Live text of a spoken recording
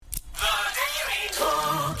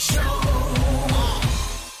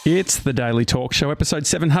It's the Daily Talk Show, episode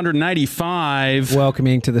 785.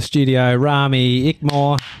 Welcoming to the studio, Rami,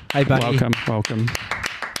 Ykmour. Hey, buddy. Welcome.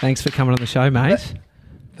 Thanks for coming on the show, mate.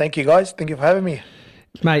 Thank you, guys. Thank you for having me.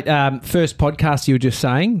 Mate, first podcast you were just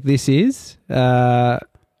saying, this is,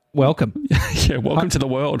 welcome. Yeah, welcome to the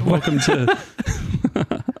world. Welcome to...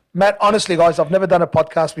 Matt, honestly, guys, I've never done a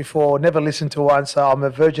podcast before, never listened to one, so I'm a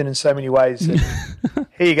virgin in so many ways. And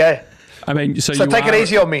here you go. I mean, so take it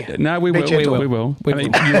easy on me. No, we will. I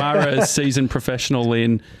mean, you are a seasoned professional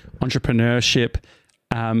in entrepreneurship.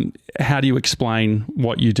 How do you explain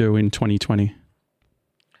what you do in 2020?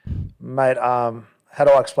 Mate, how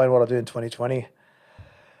do I explain what I do in 2020?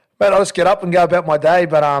 Mate, I just get up and go about my day,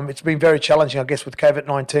 but it's been very challenging, I guess, with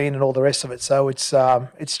COVID-19 and all the rest of it. So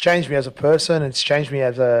it's changed me as a person. It changed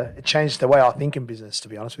the way I think in business, to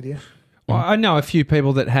be honest with you. Well, I know a few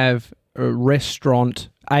people that have a restaurant.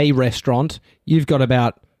 You've got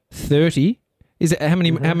about 30. Is it how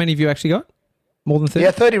many? Mm-hmm. How many have you actually got? More than 30?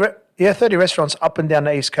 Yeah, 30 restaurants up and down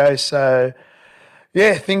the East Coast. So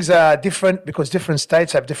yeah, things are different because different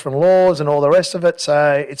states have different laws and all the rest of it.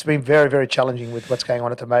 So it's been very, very challenging with what's going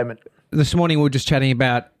on at the moment. This morning we were just chatting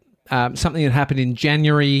about something that happened in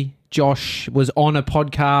January. Josh was on a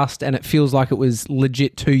podcast and it feels like it was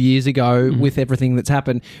legit 2 years ago with everything that's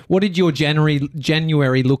happened. What did your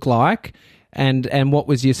January look like? And what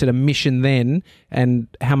was your sort of mission then, and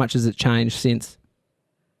how much has it changed since?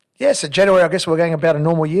 Yeah, so January, I guess we're going about a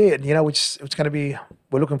normal year. You know, it's going to be,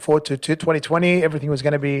 we're looking forward to 2020. Everything was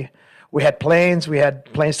going to be, we had plans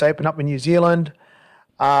to open up in New Zealand,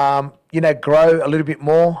 grow a little bit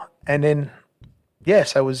more. And then, yeah,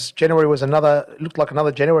 so January was looked like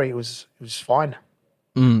another January. It was fine.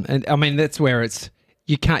 And I mean, that's where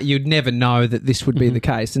you'd never know that this would be the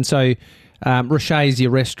case. And so, RASHAYS, your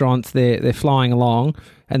restaurants, they're flying along,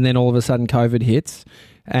 and then all of a sudden COVID hits.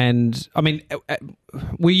 And I mean,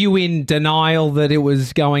 were you in denial that it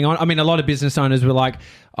was going on? I mean, a lot of business owners were like,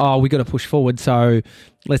 "Oh, we got to push forward, so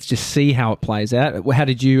let's just see how it plays out." How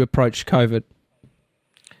did you approach COVID,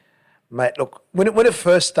 mate? Look, when it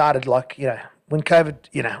first started, when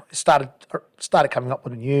COVID, started coming up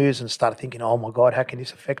with the news and started thinking, oh my God, how can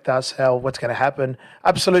this affect us? What's going to happen?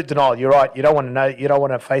 Absolute denial. You're right. You don't want to know. You don't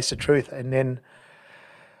want to face the truth. And then,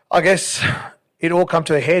 I guess it all come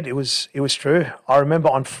to a head. It was true. I remember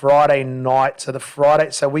on Friday night.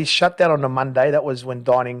 So we shut down on a Monday. That was when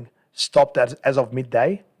dining stopped as of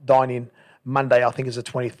midday. Dining Monday, I think, is the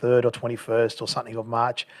 23rd or 21st or something of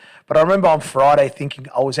March. But I remember on Friday thinking,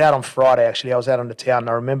 I was out on Friday actually. I was out on the town. And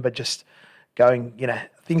I remember just going,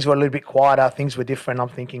 things were a little bit quieter, things were different. I'm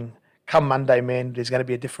thinking, come Monday, man, there's going to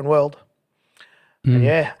be a different world. And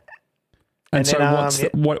yeah. And so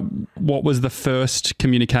what was the first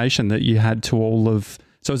communication that you had to all of,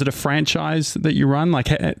 so is it a franchise that you run? Like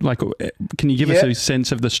can you give us a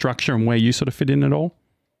sense of the structure and where you sort of fit in at all?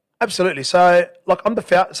 Absolutely. So I'm the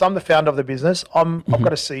founder of the business. I've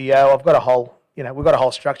got a CEO, I've got a whole, we've got a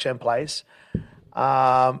whole structure in place.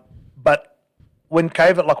 But when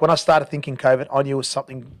COVID, when I started thinking COVID, I knew it was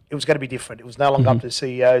going to be different. It was no longer up to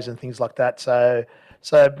CEOs and things like that. So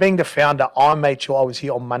being the founder, I made sure I was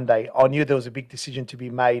here on Monday. I knew there was a big decision to be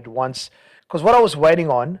made because what I was waiting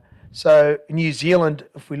on, so in New Zealand,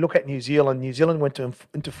 if we look at New Zealand went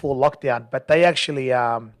into full lockdown, but they actually,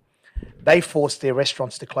 they forced their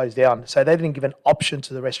restaurants to close down. So they didn't give an option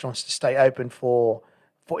to the restaurants to stay open for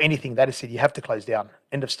anything. They just said, you have to close down.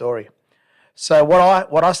 End of story. So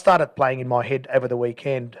what I started playing in my head over the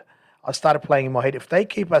weekend, if they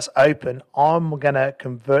keep us open, I'm going to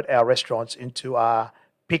convert our restaurants into a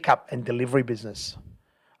pickup and delivery business.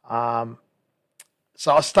 So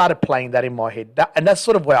I started playing that in my head. And that's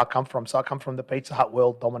sort of where I come from. So I come from the Pizza Hut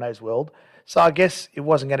world, Domino's world. So I guess it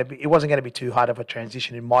wasn't going to be too hard of a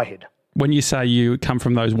transition in my head. When you say you come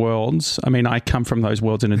from those worlds, I mean, I come from those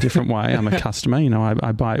worlds in a different way. I'm a customer,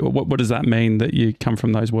 I buy. What does that mean that you come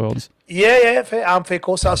from those worlds? Yeah, fair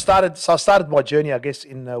course. So I started my journey, I guess,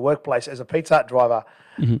 in the workplace as a Pizza Hut driver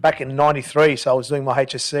back in '93. So I was doing my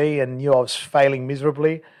HSC and knew I was failing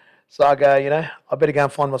miserably. So I go, I better go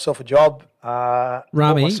and find myself a job.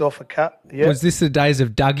 Rami, myself a cut. Yeah. Was this the days of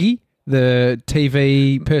Dougie, the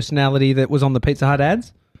TV personality that was on the Pizza Hut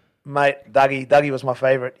ads? Mate, Dougie was my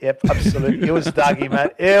favourite. Yep, absolutely. It was Dougie,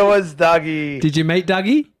 mate. It was Dougie. Did you meet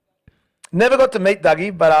Dougie? Never got to meet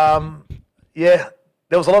Dougie, but yeah,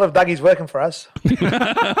 there was a lot of Dougies working for us.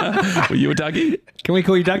 Were you a Dougie? Can we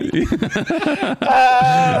call you Dougie?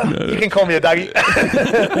 You can call me a Dougie.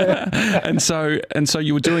 and so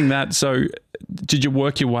you were doing that. So did you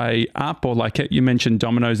work your way up, or you mentioned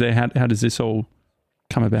Domino's there? How does this all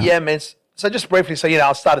come about? Yeah, man. So just briefly,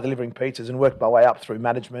 I started delivering pizzas and worked my way up through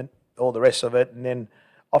management, all the rest of it. And then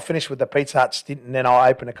I finished with the Pizza Hut stint, and then I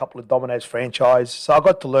opened a couple of Domino's franchise. So I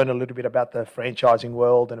got to learn a little bit about the franchising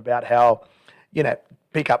world and about how,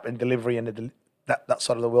 pick up and delivery and that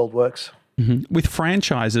side of the world works. Mm-hmm. With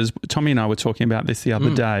franchises, Tommy and I were talking about this the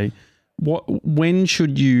other day. When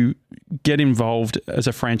should you get involved as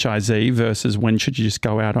a franchisee versus when should you just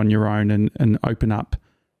go out on your own and open up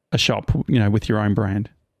a shop, with your own brand?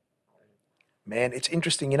 Man, it's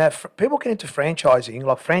interesting. People get into franchising,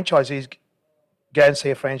 like franchisees go and see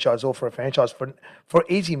a franchisor for a franchise for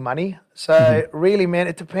easy money. So really, man,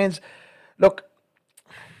 it depends. Look,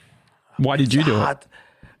 why did you do it?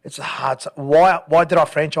 It's a hard. Why did I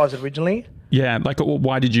franchise originally? Yeah, like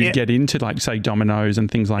why did you get into say Domino's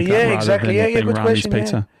and things like that? Yeah, exactly. Yeah, good Rami's question.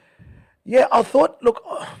 Pizza? Yeah, I thought. Look,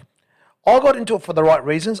 I got into it for the right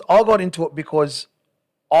reasons. I got into it because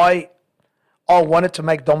I wanted to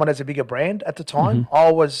make Domino's a bigger brand at the time.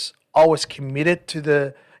 I was committed to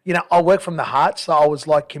the. I work from the heart, so I was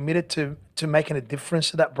like committed to making a difference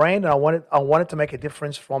to that brand, and I wanted to make a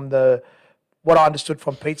difference from what I understood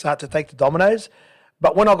from Pizza Hut to take to Domino's.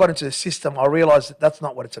 But when I got into the system, I realised that that's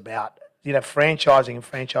not what it's about. Franchising and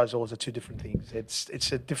franchisors are two different things.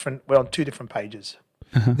 We're on two different pages.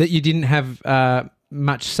 That you didn't have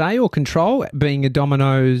much say or control being a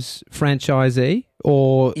Domino's franchisee,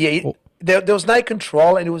 or there was no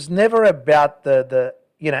control, and it was never about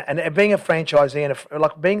and being a franchisee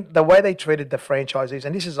and being the way they treated the franchisees,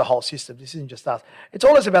 and this is a whole system. This isn't just us. It's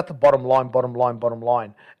always about the bottom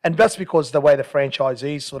line, and that's because the way the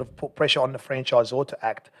franchisees sort of put pressure on the franchisor to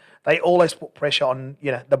act. They always put pressure on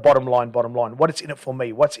the bottom line. What's in it for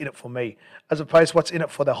me? What's in it for me? As opposed to what's in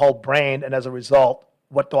it for the whole brand, and as a result,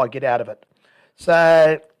 what do I get out of it?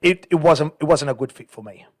 So it wasn't a good fit for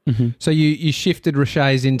me. Mm-hmm. So you shifted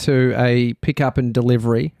RASHAYS into a pickup and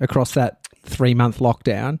delivery across that 3-month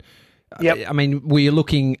lockdown. Yep. I mean, were you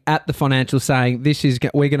looking at the financials saying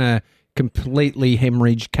we're going to completely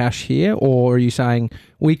hemorrhage cash here, or are you saying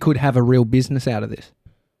we could have a real business out of this?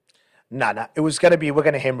 No. It was going to be we're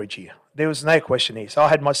going to hemorrhage here. There was no question here. So I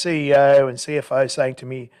had my CEO and CFO saying to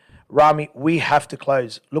me, Rami, we have to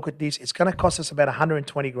close. Look at this. It's going to cost us about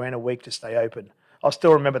 120 grand a week to stay open. I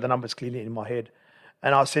still remember the numbers clearly in my head.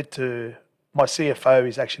 And I said to my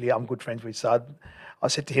CFO, I'm good friends with, so I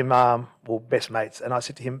said to him, best mates. And I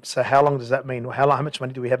said to him, so how long does that mean? How much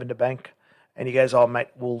money do we have in the bank? And he goes, mate,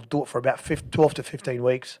 we'll do it for about 12 to 15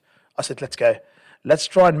 weeks. I said, let's go. Let's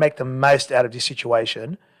try and make the most out of this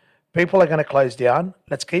situation. People are going to close down.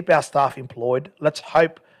 Let's keep our staff employed. Let's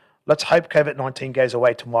hope COVID-19 goes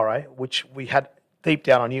away tomorrow, which we had deep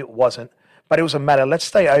down, I knew it wasn't. But it was a matter, let's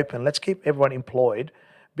stay open. Let's keep everyone employed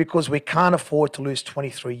because we can't afford to lose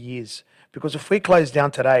 23 years. Because if we close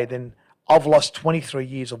down today, then I've lost 23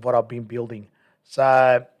 years of what I've been building.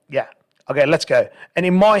 So, yeah, okay, let's go. And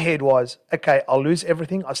in my head was, okay, I'll lose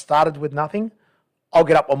everything. I started with nothing. I'll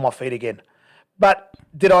get up on my feet again. But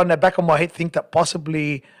did I in the back of my head think that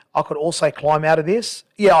possibly I could also climb out of this?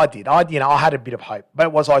 Yeah, I did. I had a bit of hope.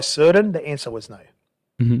 But was I certain? The answer was no.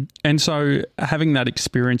 Mm-hmm. And so having that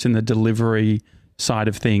experience in the delivery side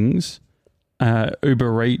of things,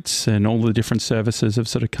 Uber Eats and all the different services have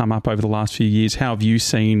sort of come up over the last few years. How have you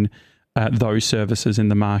seen those services in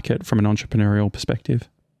the market from an entrepreneurial perspective?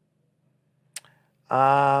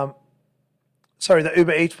 Sorry, the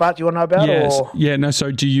Uber Eats part you want to know about? Yes. Or? Yeah, no, so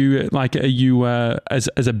are you, as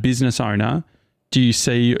a business owner, do you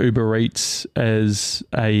see Uber Eats as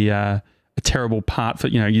a terrible part for,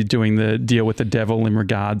 you're doing the deal with the devil in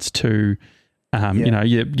regards to,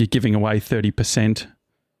 you're giving away 30%,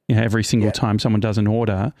 every single time someone does an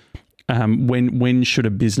order. When should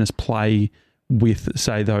a business play with,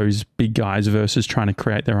 say, those big guys versus trying to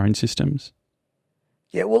create their own systems?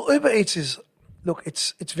 Yeah, well, Uber Eats is, look,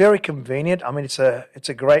 it's very convenient. I mean, it's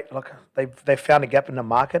a great, they've found a gap in the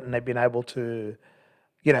market and they've been able to,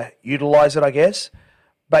 utilize it, I guess.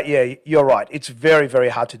 But yeah, you're right. It's very, very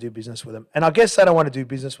hard to do business with them. And I guess they don't want to do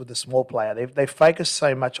business with the small player. They focus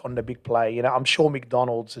so much on the big player. I'm sure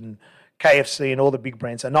McDonald's and KFC and all the big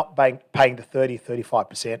brands are not paying the 30, 35%.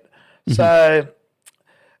 Mm-hmm. So,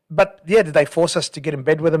 but yeah, did they force us to get in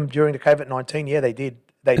bed with them during the COVID-19? Yeah, they did.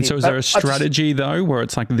 So is there a strategy though where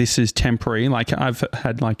it's like this is temporary? Like I've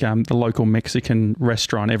had the local Mexican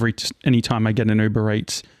restaurant anytime I get an Uber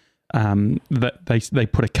Eats, that they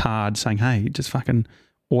put a card saying, hey, just fucking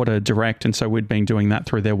order direct. And so we'd been doing that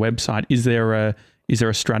through their website. Is there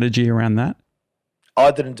a strategy around that?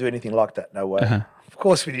 I didn't do anything like that. No way. Uh-huh. Of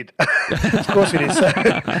course we did. Of course we did.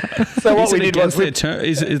 So what we did was...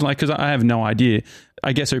 because I have no idea.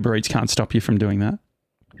 I guess Uber Eats can't stop you from doing that.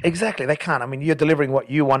 Exactly, they can't. I mean, you're delivering what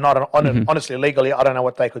you want. Not honestly, legally, I don't know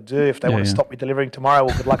what they could do if they want to stop me delivering tomorrow.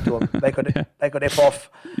 Well, good luck to them. They could f off.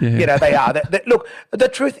 Yeah. They are. Look, the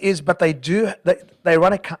truth is, but they do. They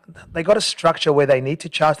run they got a structure where they need to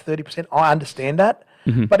charge 30%. I understand that,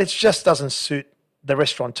 but it just doesn't suit the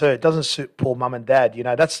restaurateur. It doesn't suit poor mum and dad.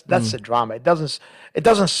 That's the drama. It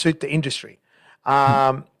doesn't suit the industry.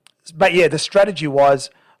 But yeah, the strategy was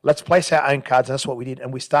let's place our own cards, and that's what we did.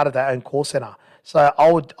 And we started our own call center. So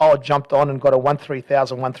I jumped on and got a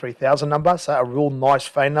 13000 number, so a real nice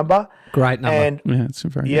phone number. Great number. And it's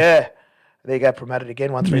very good. There you go, promoted again,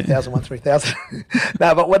 13000.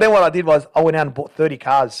 No, but then what I did was I went out and bought 30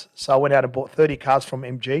 cars. So I went out and bought 30 cars from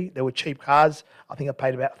MG. They were cheap cars. I think I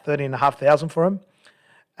paid about 13,500 for them.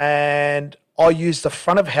 And I used the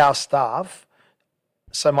front of house staff.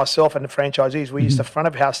 So myself and the franchisees, we used the front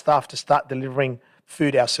of house staff to start delivering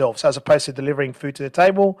food ourselves. So as opposed to delivering food to the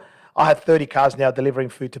table, I had 30 cars now delivering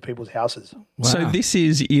food to people's houses. Wow. So this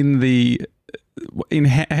is in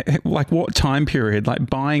what time period? Like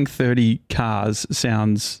buying 30 cars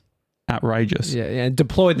sounds outrageous. Yeah.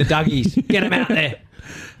 Deploy the Dougies. Get them out there.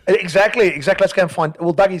 Exactly. Let's go and find.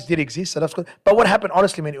 Well, Dougies did exist, so that's good. But what happened,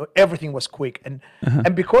 honestly, man, everything was quick, and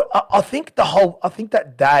because I think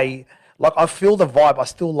that day, like I feel the vibe. I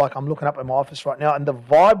still I'm looking up at my office right now, and the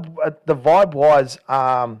vibe was.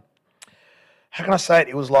 How can I say it?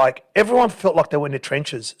 It was like everyone felt like they were in the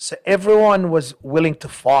trenches. So everyone was willing to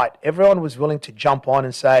fight. Everyone was willing to jump on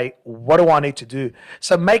and say, what do I need to do?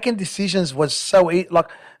 So making decisions was so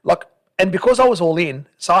and because I was all in,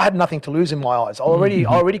 so I had nothing to lose in my eyes. I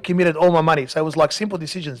already committed all my money. So it was like simple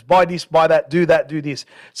decisions. Buy this, buy that, do this.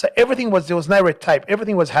 So there was no red tape.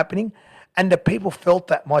 Everything was happening. And the people felt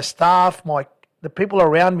that. My staff, the people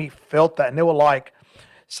around me felt that. And they were like,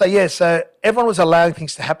 so everyone was allowing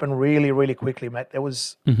things to happen really, really quickly, mate. It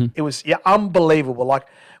was unbelievable. Like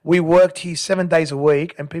we worked here 7 days a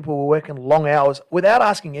week, and people were working long hours without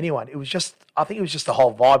asking anyone. It was I think it was just the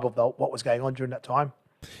whole vibe of what was going on during that time.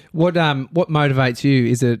 What motivates you?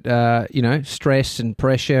 Is it stress and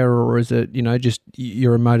pressure, or is it just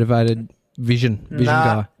you're a motivated vision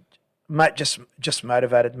guy? Mate, just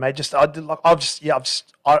motivated, mate.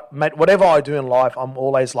 Mate, whatever I do in life, I'm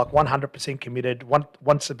always 100% committed.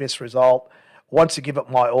 Wants the best result, wants to give it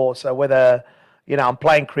my all. So whether I'm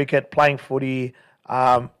playing cricket, playing footy,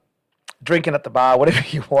 drinking at the bar, whatever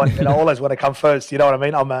you want, I always want to come first. You know what I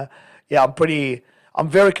mean? I'm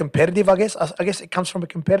very competitive. I guess it comes from a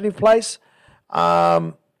competitive place.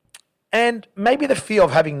 And maybe the fear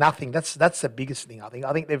of having nothing. That's the biggest thing. I think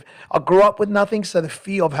I grew up with nothing, so the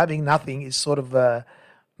fear of having nothing is sort of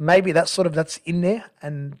maybe that's in there.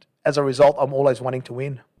 And as a result, I'm always wanting to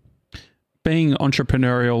win. Being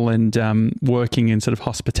entrepreneurial and working in sort of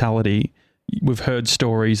hospitality, we've heard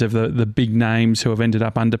stories of the big names who have ended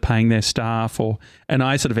up underpaying their staff, and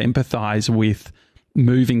I sort of empathise with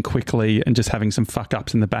moving quickly and just having some fuck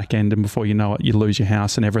ups in the back end, and before you know it, you lose your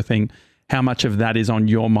house and everything. How much of that is on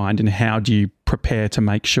your mind, and how do you prepare to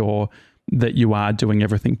make sure that you are doing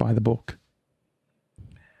everything by the book?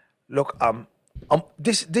 Look,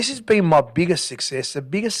 this has been my biggest success. The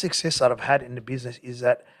biggest success that I've had in the business is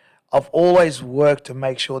that I've always worked to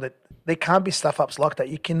make sure that there can't be stuff ups like that.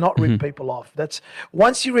 You cannot rip people off.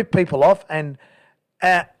 Once you rip people off, and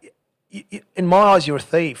in my eyes, you're a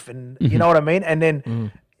thief, and you know what I mean. And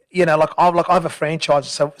then. I have a franchise,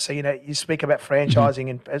 so you speak about franchising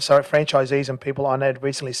and franchisees and people. I know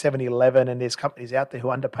recently 7-Eleven, and there's companies out there who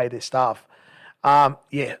underpay their staff. I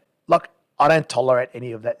don't tolerate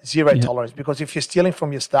any of that. Zero tolerance, because if you're stealing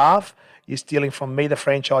from your staff, you're stealing from me, the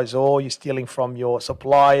franchisor. You're stealing from your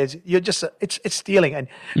suppliers. You're just it's stealing, and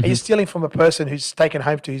you're stealing from a person who's taken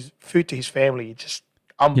home to his food to his family. You just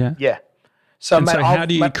So, how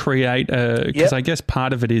do you create because I guess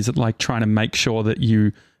part of it is trying to make sure that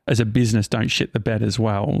you, as a business, don't shit the bed as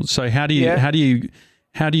well. So how do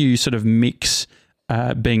you sort of mix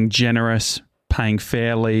being generous, paying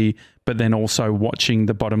fairly, but then also watching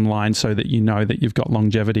the bottom line so that you know that you've got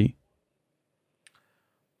longevity?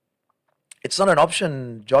 It's not an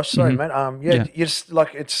option, Josh. Sorry, mate. You just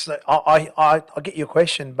I get your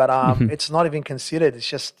question, but it's not even considered. It's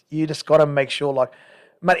just you just got to make sure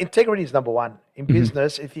mate, integrity is number one in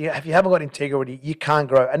business. If you haven't got integrity, you can't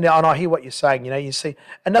grow. And I hear what you're saying. You see,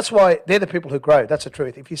 and that's why they're the people who grow. That's the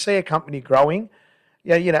truth. If you see a company growing,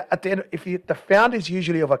 at the end, the founders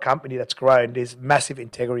usually of a company that's grown, there's massive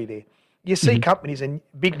integrity there. You see companies and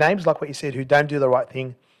big names like what you said who don't do the right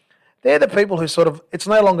thing. They're the people who it's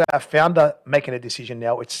no longer a founder making a decision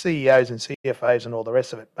now. It's CEOs and CFOs and all the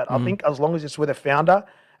rest of it. But I think as long as it's with a founder,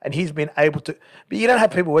 and he's been able to, but you don't have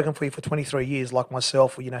people working for you for 23 years like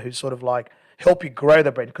myself, who's help you grow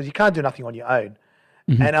the brand, because you can't do nothing on your own.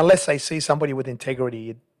 And unless they see somebody with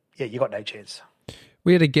integrity, you got no chance.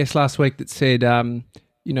 We had a guest last week that said,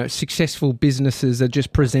 successful businesses are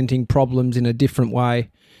just presenting problems in a different way.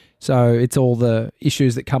 So it's all the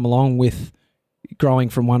issues that come along with growing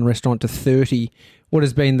from one restaurant to 30. What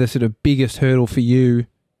has been the sort of biggest hurdle for you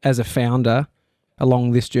as a founder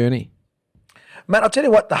along this journey? Man, I'll tell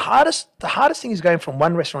you what, the hardest thing is going from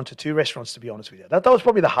one restaurant to 2 restaurants, to be honest with you. That was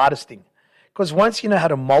probably the hardest thing. Because once you know how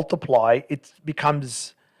to multiply,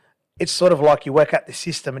 it's sort of like you work out the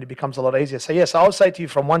system and it becomes a lot easier. So yes, I would say to you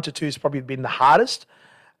from 1 to 2 has probably been the hardest.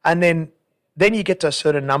 And then you get to a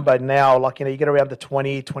certain number now, like, you get around the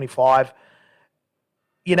 20, 25.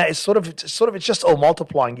 It's just all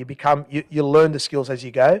multiplying. You learn the skills as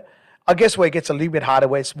you go. I guess where it gets a little bit harder,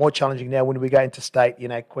 where it's more challenging now when we go into state,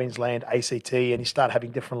 Queensland, ACT, and you start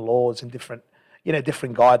having different laws and different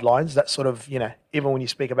guidelines. That sort of, even when you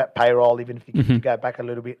speak about payroll, even if you go back a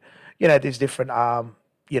little bit, there's different,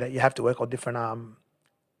 you have to work on different,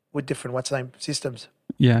 with different, systems.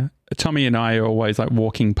 Yeah. Tommy and I are always like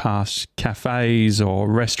walking past cafes or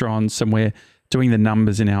restaurants, and we're doing the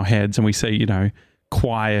numbers in our heads, and we see,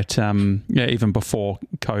 quiet, even before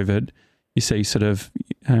COVID, you see sort of,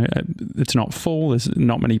 it's not full, there's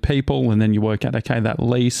not many people, and then you work out, okay, that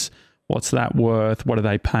lease, what's that worth? What are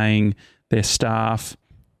they paying their staff?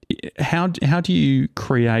 How do you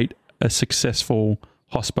create a successful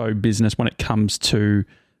hospo business when it comes to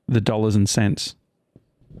the dollars and cents?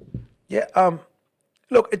 Yeah,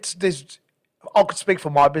 look, I could speak for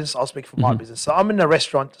my business. I'll speak for my business. So I'm in the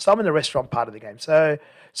restaurant. So I'm in the restaurant part of the game. So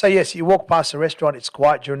yes, you walk past the restaurant. It's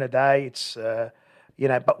quiet during the day. It's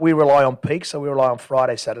but we rely on peaks. So we rely on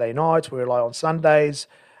Friday, Saturday nights. We rely on Sundays.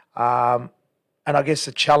 And I guess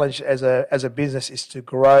the challenge as a business is to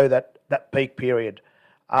grow that peak period.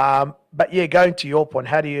 But yeah, going to your point,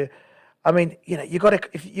 how do you? I mean, you got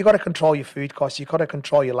to control your food costs. You got to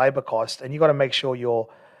control your labor costs, and you got to make sure your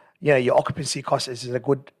occupancy cost is at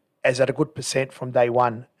a good percent from day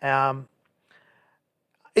one.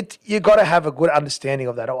 You got to have a good understanding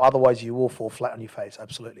of that, or otherwise you will fall flat on your face.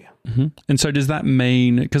 Absolutely. Mm-hmm. And so does that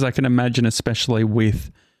mean, because I can imagine, especially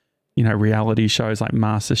with, reality shows like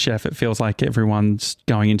MasterChef, it feels like everyone's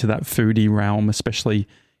going into that foodie realm, especially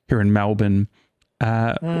here in Melbourne.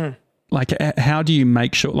 Like, how do you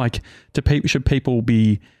make sure, like, should people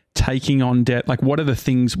be taking on debt? Like, what are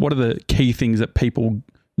the key things that people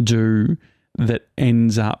do that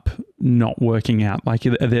ends up not working out? Like,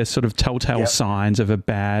 are there sort of telltale signs of a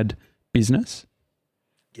bad business?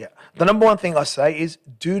 Yeah. The number one thing I say is,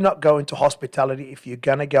 do not go into hospitality if you're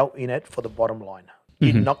going to go in it for the bottom line.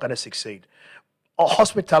 You're not going to succeed.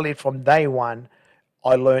 Hospitality from day one,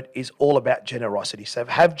 I learned, is all about generosity. So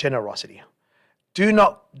have generosity. Do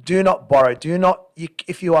not borrow.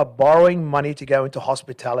 If you are borrowing money to go into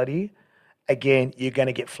hospitality, again, you're going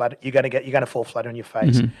to get flat. You're going to fall flat on your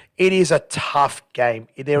face. It is a tough game.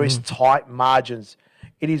 There is tight margins.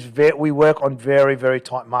 We work on very, very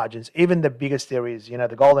tight margins. Even the biggest areas,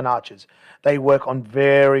 the Golden Arches, they work on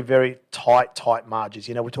very, very tight margins.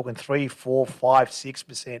 We're talking 3, 4, 5,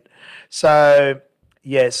 6%. So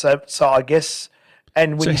yeah, so I guess.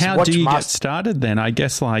 And when so how do you get started then? I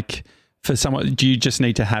guess, like, for someone, do you just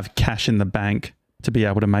need to have cash in the bank to be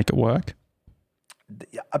able to make it work?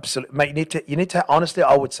 Yeah, absolutely, mate. You need to honestly,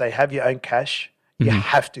 I would say, have your own cash. You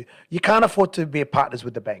have to. You can't afford to be partners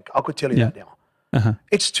with the bank. I could tell you that now.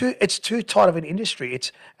 It's too tight of an industry.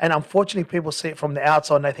 And unfortunately, people see it from the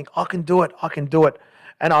outside and they think, I can do it.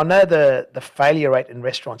 And I know the failure rate in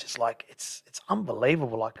restaurants is like, it's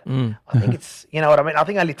unbelievable. Like, I think it's, you know what I mean? I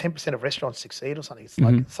think only 10% of restaurants succeed or something. It's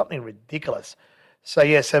like something ridiculous. So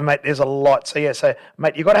mate, there's a lot. So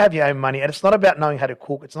mate, you got to have your own money, and it's not about knowing how to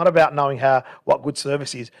cook. It's not about knowing what good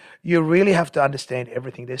service is. You really have to understand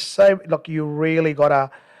everything. You really got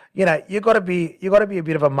to, you got to be a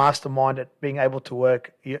bit of a mastermind at being able to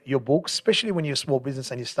work your books, especially when you're a small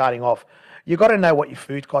business and you're starting off. You got to know what your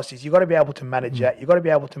food cost is. You got to be able to manage that. You got to be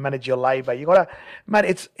able to manage your labor. You got to,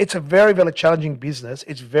 mate. It's a very, very challenging business.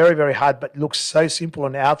 It's very, very hard, but looks so simple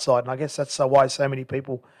on the outside. And I guess that's why so many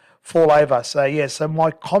people fall over. So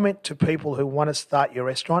my comment to people who want to start your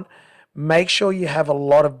restaurant: make sure you have a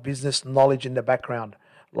lot of business knowledge in the background.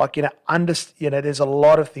 Like, there's a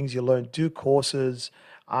lot of things you learn. Do courses.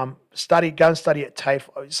 Go and study at TAFE,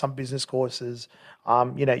 some business courses.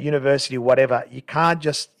 University, whatever. You can't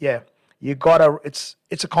just You gotta. It's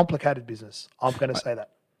a complicated business. I'm going to say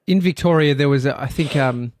that. In Victoria, there was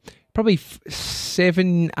probably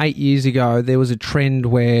 7-8 years ago, there was a trend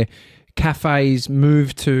where cafes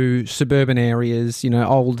moved to suburban areas,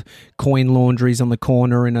 old coin laundries on the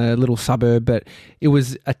corner in a little suburb. But it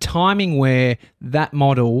was a timing where that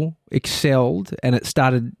model excelled and it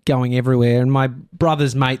started going everywhere. And my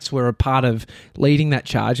brother's mates were a part of leading that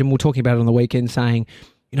charge. And we were talking about it on the weekend saying,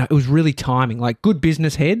 it was really timing, like good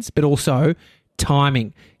business heads, but also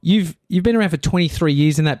timing. You've been around for 23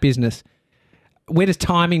 years in that business. Where does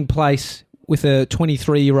timing place with a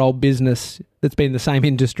 23-year-old business that's been in the same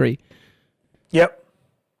industry? Yep.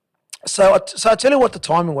 So I tell you what the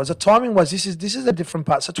timing was. The timing was this is a different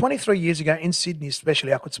part. So 23 years ago in Sydney,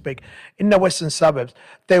 especially, I could speak, in the western suburbs,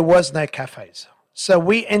 there was no cafes. So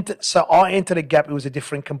I entered a gap. It was a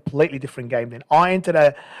completely different game then. I entered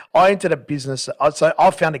a business. So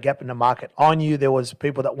I found a gap in the market. I knew there was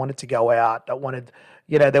people that wanted to go out, that wanted,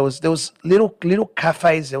 there was little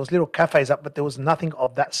cafes. There was little cafes up, but there was nothing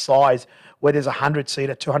of that size where there's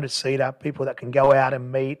 100-seater, 200-seater people that can go out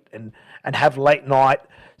and meet and have late night.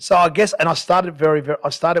 So I guess, and I started I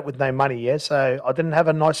started with no money. Yeah. So I didn't have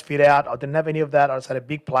a nice fit out. I didn't have any of that. I just had a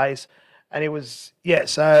big place, and it was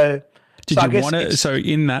So. So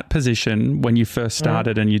in that position, when you first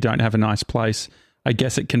started and you don't have a nice place, I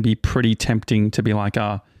guess it can be pretty tempting to be like,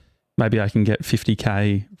 maybe I can get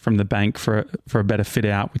 50K from the bank for a better fit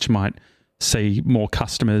out, which might see more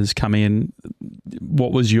customers come in.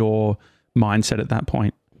 What was your mindset at that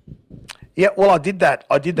point? Yeah, well, I did that.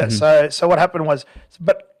 Mm-hmm. So what happened was,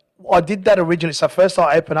 but I did that originally. So first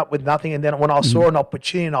I opened up with nothing, and then when I saw an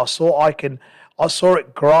opportunity, and I saw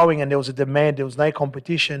it growing, and there was a demand. There was no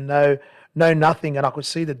competition, no nothing, and I could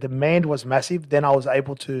see the demand was massive. Then I was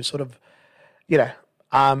able to sort of,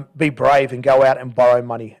 be brave and go out and borrow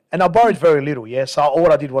money. And I borrowed very little, yeah. So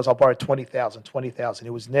all I did was I borrowed 20,000. It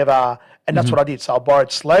was never, and that's what I did. So I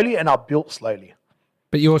borrowed slowly and I built slowly.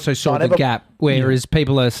 But you also saw the gap, whereas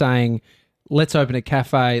people are saying, let's open a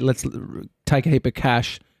cafe, let's take a heap of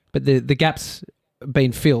cash, but the gap's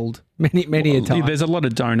been filled many a time. There's a lot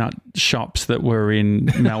of donut shops that were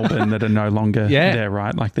in Melbourne that are no longer there,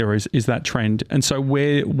 right? Like there is that trend. And so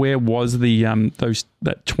where was the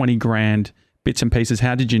that 20 grand bits and pieces?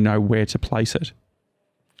 How did you know where to place it?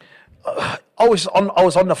 I was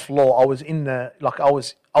on the floor. I was in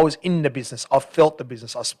the business. I felt the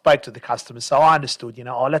business. I spoke to the customers, so I understood.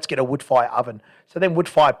 Let's get a wood fire oven. So then wood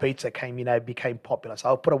fire pizza became popular.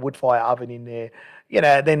 So I put a wood fire oven in there.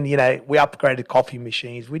 Then we upgraded coffee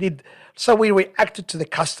machines. We reacted to the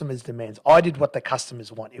customers' demands. I did what the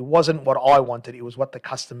customers want. It wasn't what I wanted. It was what the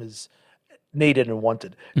customers needed and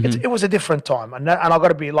wanted. Mm-hmm. It was a different time, and I got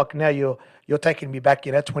to be like, now you're taking me back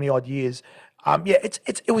 20 odd years.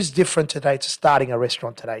 It was different today to starting a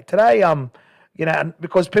restaurant today. Today, and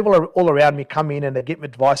because people are all around me come in and they get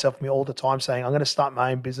advice off me all the time saying, I'm going to start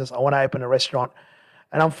my own business. I want to open a restaurant.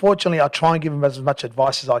 And unfortunately, I try and give them as much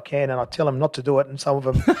advice as I can, and I tell them not to do it. And some of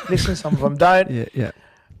them listen, some of them don't. Yeah.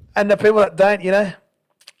 And the people that don't,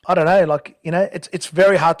 I don't know, it's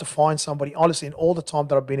very hard to find somebody. Honestly, in all the time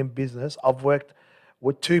that I've been in business, I've worked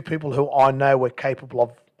with two people who I know were capable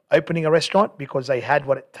of opening a restaurant because they had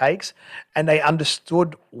what it takes and they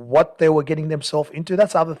understood what they were getting themselves into.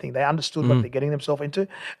 That's the other thing. They understood what they're getting themselves into.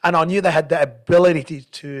 And I knew they had the ability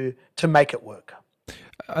to make it work.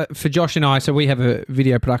 For Josh and I, so we have a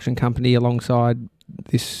video production company alongside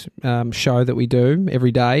this show that we do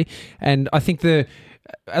every day. And I think a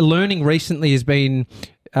learning recently has been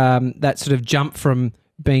that sort of jump from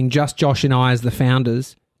being just Josh and I as the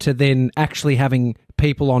founders to then actually having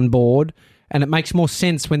people on board. And it makes more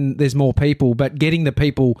sense when there's more people, but getting the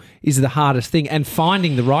people is the hardest thing, and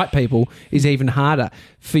finding the right people is even harder.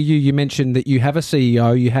 For you, you mentioned that you have a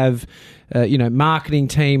CEO, you have, marketing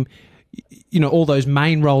team, all those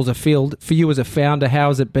main roles are filled. For you as a founder, how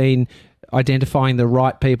has it been identifying the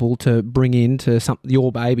right people to bring into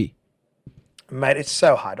your baby? Mate, it's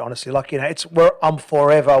so hard, honestly. It's where I'm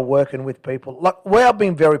forever working with people. Where I've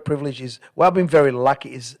been very privileged where I've been very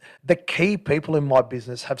lucky is the key people in my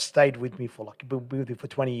business have stayed with me for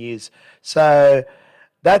 20 years. So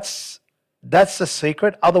that's the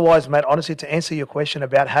secret. Otherwise, mate, honestly, to answer your question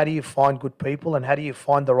about how do you find good people and how do you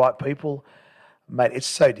find the right people, mate, it's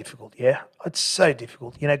so difficult. Yeah, it's so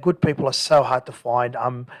difficult. Good people are so hard to find.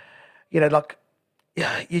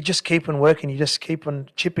 You just keep on working. You just keep on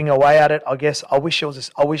chipping away at it. I guess I wish it was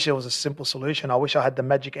a simple solution. I wish I had the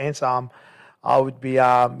magic answer. I would be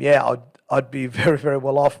I'd be very, very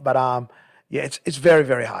well off. But it's very,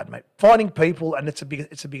 very hard, mate. Finding people, and it's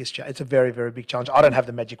a very, very big challenge. I don't have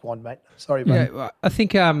the magic wand, mate. Sorry, mate. Yeah, I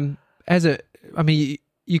think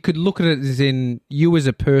you could look at it as in you as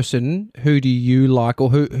a person. Who do you like, or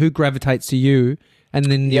who gravitates to you, and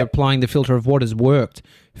then you're applying the filter of what has worked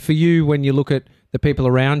for you. When you look at the people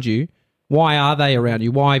around you, Why are they around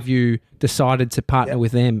you? Why have you decided to partner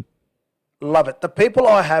with them? Love it. The people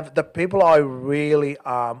I really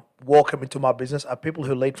welcome into my business are people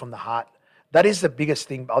who lead from the heart. That is the biggest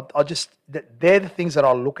thing. They're the things that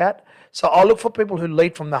I look at. So I look for people who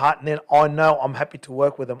lead from the heart, and then I know I'm happy to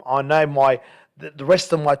work with them. I know the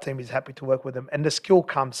rest of my team is happy to work with them, and the skill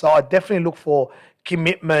comes. So I definitely look for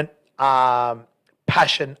commitment,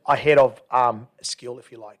 passion ahead of skill,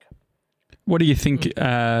 if you like. What do you think?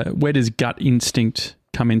 Where does gut instinct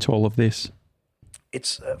come into all of this?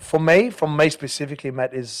 It's from me specifically,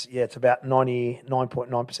 Matt. It's about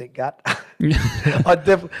 99.9% gut.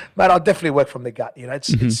 I definitely work from the gut.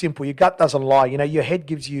 It's simple. Your gut doesn't lie. Your head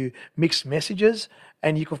gives you mixed messages,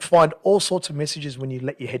 and you could find all sorts of messages when you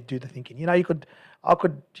let your head do the thinking. You could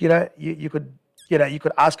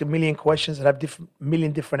ask a million questions that have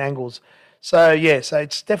million different angles. So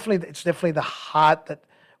it's definitely the heart. That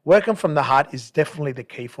working from the heart is definitely the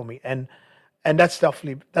key for me, and that's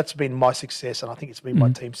been my success, and I think it's been my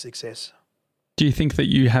team's success. Do you think that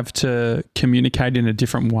you have to communicate in a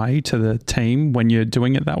different way to the team when you're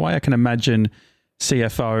doing it that way? I can imagine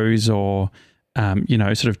CFOs or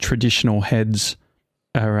sort of traditional heads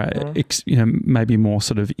are maybe more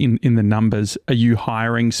sort of in the numbers. Are you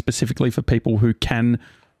hiring specifically for people who can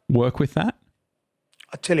work with that?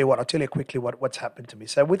 I'll tell you quickly what's happened to me.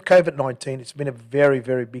 So with COVID-19, it's been a very,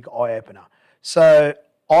 very big eye opener. So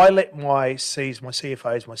I let my Cs, my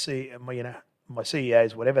CFOs, my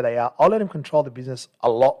CEOs, whatever they are, I let them control the business a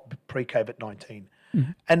lot pre-COVID-19.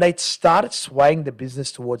 And they started swaying the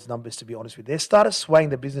business towards numbers, to be honest with you. They started swaying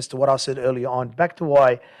the business to what I said earlier on, back to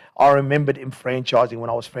why I remembered in franchising when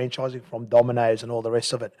I was franchising from Domino's and all the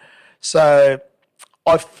rest of it. So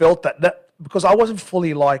I felt that because I wasn't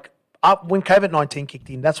fully when COVID-19 kicked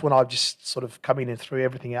in, that's when I just sort of come in and threw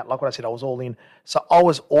everything out. Like what I said, I was all in. So I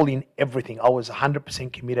was all in everything. I was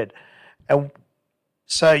 100% committed. And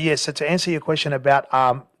so to answer your question about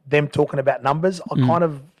them talking about numbers, I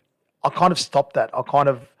kind of stopped that.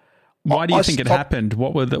 Why do you think it happened?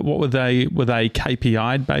 What were they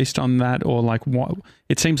KPI'd based on that, or what?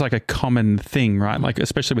 It seems like a common thing, right? Like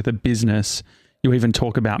especially with a business, you even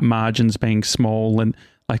talk about margins being small, and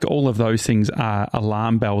all of those things are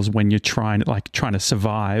alarm bells when you're trying to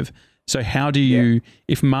survive. So how do you,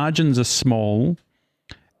 if margins are small,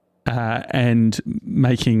 and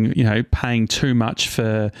making, paying too much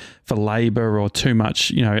for labor or too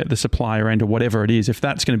much, at the supplier end or whatever it is, if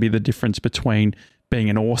that's going to be the difference between being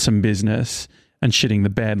an awesome business and shitting the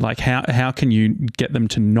bed, how can you get them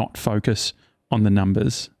to not focus on the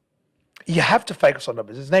numbers? You have to focus on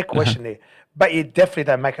numbers. There's no question there. But you definitely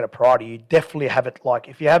don't make it a priority. You definitely have it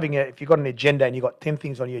if you've got an agenda and you've got 10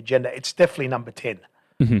 things on your agenda, it's definitely number 10.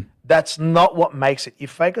 That's not what makes it. You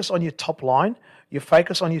focus on your top line, you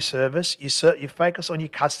focus on your service, you focus on your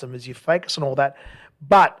customers, you focus on all that.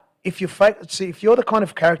 But if you're the kind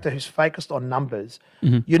of character who's focused on numbers,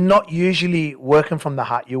 you're not usually working from the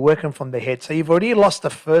heart, you're working from the head. So you've already lost the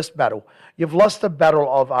first battle. You've lost the battle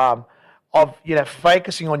of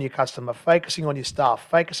focusing on your customer, focusing on your staff,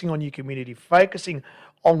 focusing on your community, focusing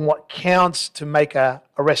on what counts to make a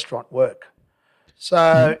restaurant work.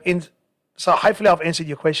 So so hopefully I've answered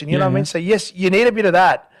your question. You know what I mean? So yes, you need a bit of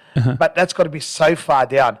that, but that's got to be so far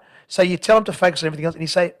down. So you tell them to focus on everything else, and you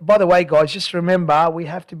say, by the way, guys, just remember we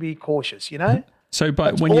have to be cautious. So,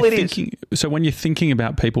 when you're thinking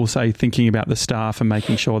about people, say thinking about the staff and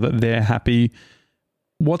making sure that they're happy,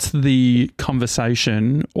 what's the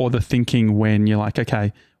conversation or the thinking when you're like,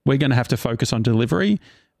 okay, we're going to have to focus on delivery,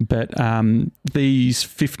 but these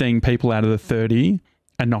 15 people out of the 30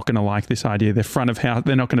 are not going to like this idea. They're front of house.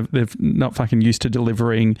 They're not fucking used to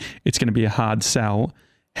delivering. It's going to be a hard sell.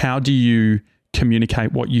 How do you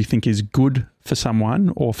communicate what you think is good for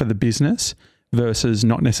someone or for the business versus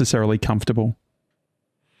not necessarily comfortable?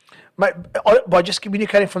 Mate, by just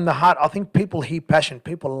communicating from the heart, I think people hear passion.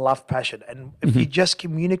 People love passion. And if you just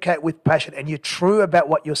communicate with passion and you're true about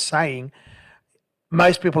what you're saying,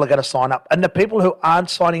 most people are going to sign up. And the people who aren't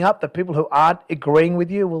signing up, the people who aren't agreeing with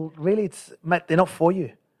you, well, really, mate, they're not for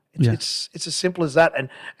you. It's as simple as that.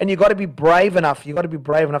 And you've got to be brave enough. You've got to be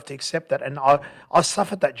brave enough to accept that. And I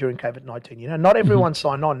suffered that during COVID-19. Not everyone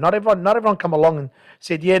signed on. Not everyone come along and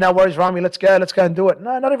said, yeah, no worries, Rami, let's go and do it.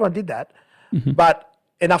 No, not everyone did that. But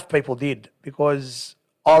enough people did, because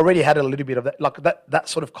I already had a little bit of that, that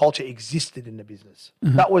sort of culture existed in the business.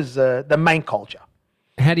 That was the main culture.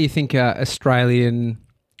 How do you think Australia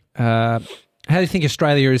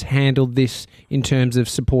has handled this in terms of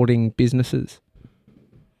supporting businesses?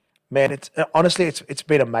 Man, it's honestly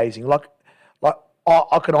been amazing.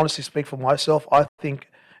 I can honestly speak for myself. I think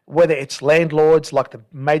whether it's landlords, like the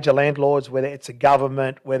major landlords, whether it's a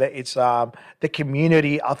government, whether it's the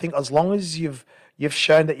community. I think as long as you've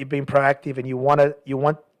shown that you've been proactive and you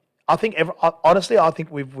want. I think honestly, I think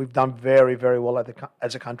we've done very, very well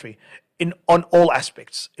as a country on all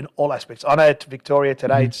aspects. In all aspects, I know Victoria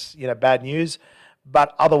today it's bad news,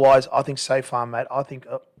 but otherwise, I think so far, mate. I think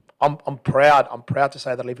I'm proud. I'm proud to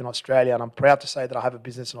say that I live in Australia, and I'm proud to say that I have a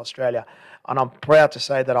business in Australia, and I'm proud to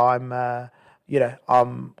say that I've got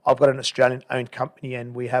an Australian-owned company,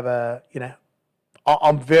 and we have and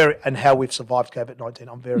how we've survived COVID-19.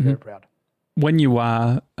 I'm very, very proud. When you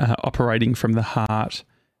are operating from the heart,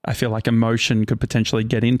 I feel like emotion could potentially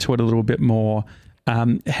get into it a little bit more.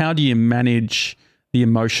 How do you manage the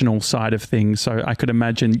emotional side of things? So I could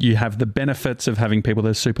imagine you have the benefits of having people that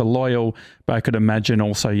are super loyal, but I could imagine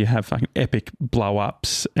also you have like epic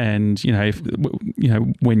blow-ups and,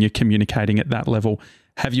 when you're communicating at that level.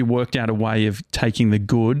 Have you worked out a way of taking the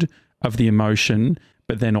good of the emotion,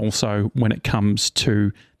 but then also when it comes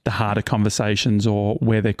to the harder conversations or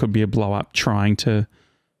where there could be a blow-up, trying to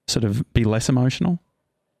sort of be less emotional?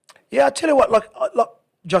 Yeah, I tell you what, look,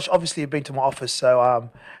 Josh, obviously you've been to my office, so I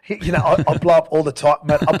blow up all the time,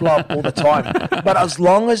 mate. I blow up all the time. But as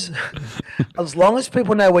long as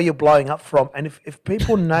people know where you're blowing up from, and if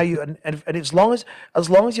people know you, and as long as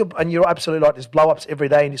you're absolutely right, there's blow ups every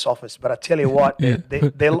day in this office. But I tell you what,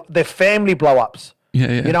 they're family blow ups.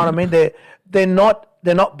 Yeah. You know what I mean? They're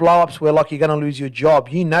not blow ups where like you're going to lose your job.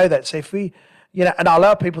 You know that. So if we, and I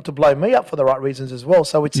allow people to blow me up for the right reasons as well.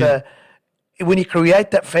 So it's when you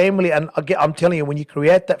create that family, and I'm telling you, when you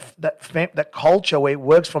create that culture where it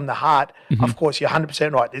works from the heart, of course, you're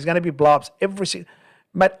 100% right. There's going to be blow-ups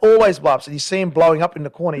mate, always blow-ups. And you see them blowing up in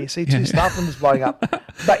the corner. You see two staff members blowing up.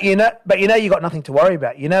 But you got nothing to worry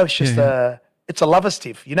about. It's just it's a lover's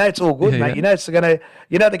tiff. It's all good, mate. Yeah.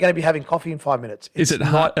 They're going to be having coffee in 5 minutes. Is it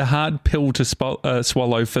a hard pill to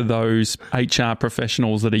swallow for those HR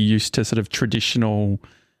professionals that are used to sort of traditional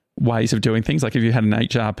ways of doing things? Like if you had an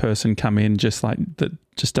HR person come in just like that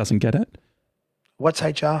just doesn't get it? What's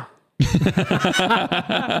HR?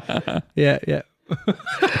 Yeah.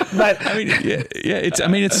 Mate,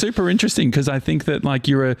 it's super interesting because I think that like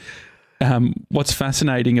you're what's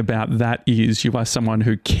fascinating about that is you are someone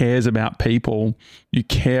who cares about people, you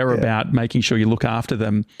care about making sure you look after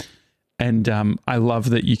them, and I love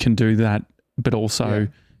that you can do that, but also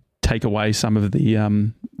take away some of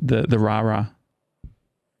the rah-rah.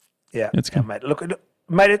 Yeah, mate. Look,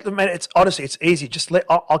 mate, it's honestly, it's easy.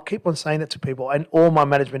 I'll keep on saying it to people and all my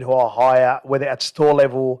management who I hire, whether at store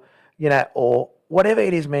level, or whatever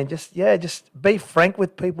it is, man. Just be frank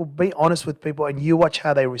with people, be honest with people, and you watch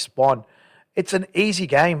how they respond. It's an easy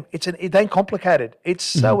game. It ain't complicated. It's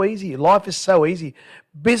so easy. Life is so easy.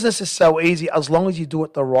 Business is so easy as long as you do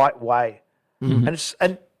it the right way.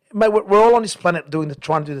 And mate, we're all on this planet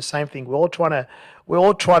trying to do the same thing. We're all trying to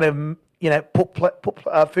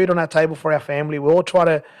put food on our table for our family. We all try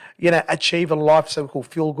to, achieve a life so we can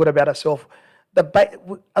feel good about ourselves.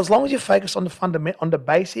 As long as you focus on on the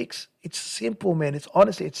basics, it's simple, man. It's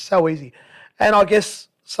so easy. And I guess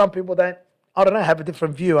some people have a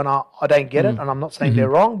different view, and I don't get it. And I'm not saying they're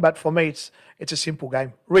wrong, but for me, it's a simple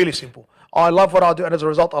game, really simple. I love what I do, and as a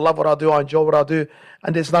result, I love what I do. I enjoy what I do,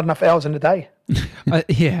 and there's not enough hours in the day.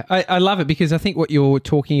 I love it because I think what you're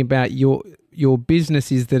talking about, your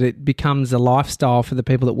business is that it becomes a lifestyle for the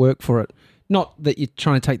people that work for it. Not that you're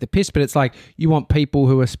trying to take the piss, but it's like you want people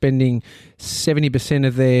who are spending 70%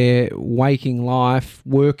 of their waking life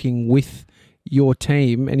working with your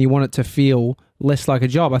team, and you want it to feel less like a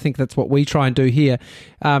job. I think that's what we try and do here.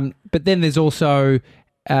 But then there's also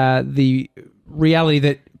the reality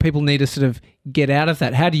that people need to sort of get out of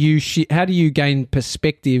that. How do you gain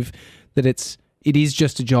perspective that it is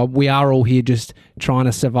just a job? We are all here just trying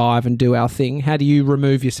to survive and do our thing. How do you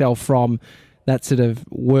remove yourself from that sort of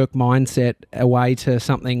work mindset away to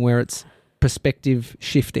something where it's perspective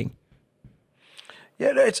shifting?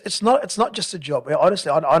 Yeah, it's not just a job.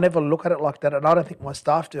 Honestly, I never look at it like that, and I don't think my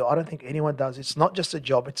staff do. I don't think anyone does. It's not just a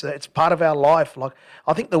job. It's part of our life. Like,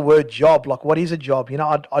 I think the word job, like, what is a job?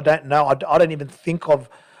 I don't know. I don't even think of.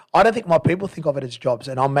 I don't think my people think of it as jobs,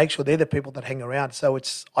 and I'll make sure they're the people that hang around. So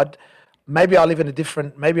maybe I live in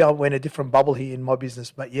we're in a different bubble here in my business.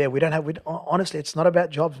 But yeah, honestly, it's not about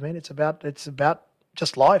jobs, man. It's about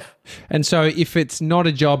just life. And so if it's not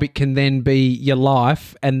a job, it can then be your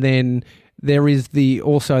life, and then there is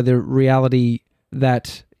also the reality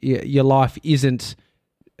that your life isn't.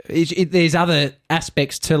 There's other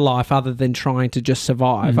aspects to life other than trying to just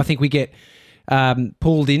survive. I think we get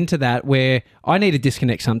pulled into that where I need a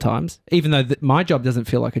disconnect sometimes, even though my job doesn't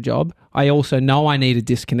feel like a job. I also know I need a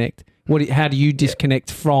disconnect How do you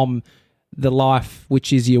disconnect from the life,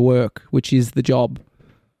 which is your work, which is the job?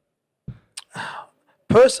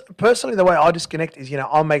 Personally, the way I disconnect is,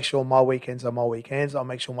 I'll make sure my weekends are my weekends. I'll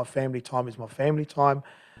make sure my family time is my family time.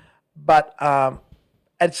 But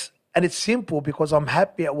it's simple because I'm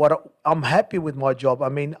happy at I'm happy with my job. I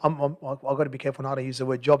mean, I've got to be careful not to use the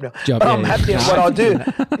word job now. But I'm happy at what I do.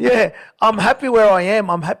 Yeah, I'm happy where I am.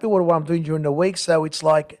 I'm happy with what I'm doing during the week. So it's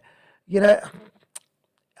like, I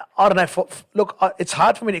don't know. Look, it's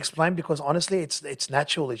hard for me to explain because honestly, it's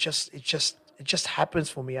natural. It just happens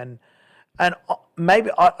for me. And maybe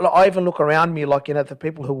I even look around me, like, the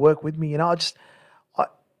people who work with me, I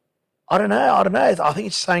don't know. I think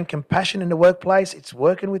it's showing compassion in the workplace. It's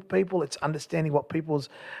working with people. It's understanding what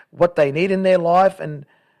they need in their life. And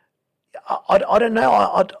I don't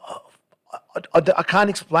know. I can't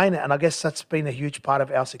explain it. And I guess that's been a huge part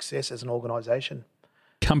of our success as an organisation.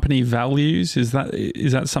 Company values, is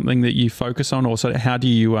that something that you focus on? Or so how do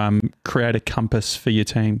you create a compass for your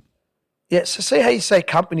team? Yeah, so see how you say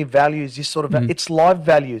company values, this sort of, it's life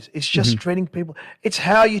values. It's just treating people. It's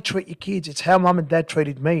how you treat your kids. It's how mum and dad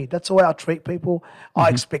treated me. That's the way I treat people. I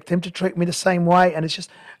expect them to treat me the same way. And it's just,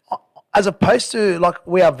 as opposed to, like,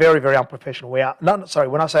 we are very, very unprofessional.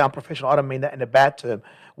 When I say unprofessional, I don't mean that in a bad term.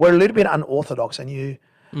 We're a little bit unorthodox. And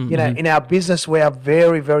in our business, we are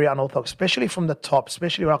very, very unorthodox, especially from the top,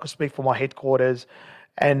 especially when I can speak for my headquarters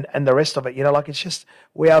and the rest of it. It's just,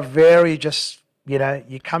 we are very just,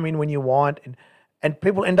 you come in when you want, and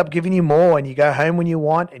people end up giving you more, and you go home when you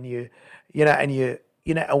want, and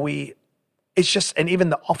it's just, and even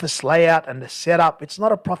the office layout and the setup, it's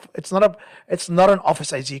not an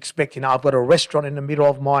office as you expect. I've got a restaurant in the middle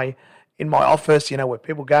of my office, where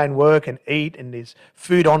people go and work and eat, and there's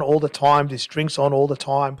food on all the time, there's drinks on all the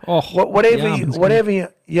time.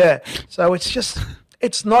 Yeah. So it's just.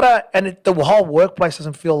 It's not the whole workplace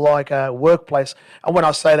doesn't feel like a workplace. And when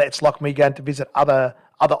I say that, it's like me going to visit other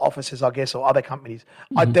offices, I guess, or other companies.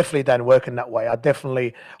 I definitely don't work in that way. I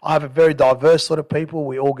have a very diverse sort of people.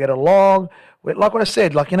 We all get along. Like what I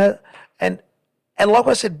said, and like what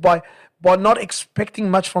I said, by not expecting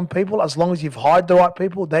much from people, as long as you've hired the right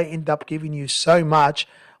people, they end up giving you so much.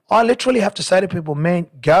 I literally have to say to people, man,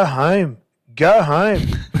 go home. Go home.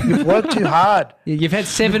 You've worked too hard. You've had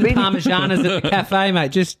 7 Parmesanas at the cafe,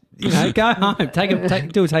 mate. Just, go home. Do a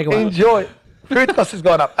takeaway. Enjoy. Food cost has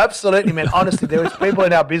gone up. Absolutely, man. Honestly, there is people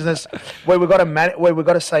in our business where we've got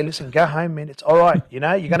to say, listen, go home, man. It's all right. You're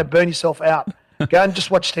going to burn yourself out. Go and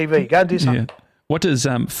just watch TV. Go and do something. Yeah. What does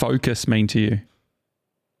focus mean to you?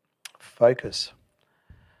 Focus.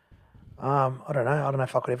 I don't know. I don't know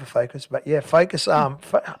if I could ever focus, but yeah, focus. I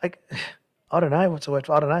don't know. What's the word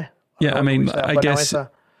for? I don't know. Yeah, I mean, I guess,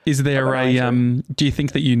 is there do you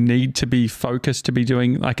think that you need to be focused to be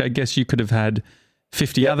doing, like, I guess you could have had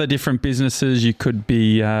 50 other different businesses. You could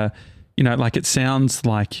be, like, it sounds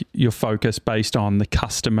like you're focused based on the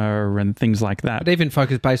customer and things like that. But even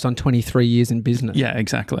focused based on 23 years in business. Yeah,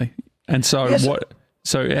 exactly. And so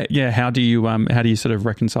how do you sort of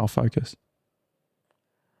reconcile focus?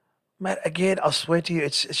 Mate, again, I swear to you,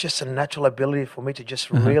 it's just a natural ability for me to just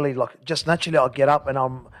really, just naturally I'll get up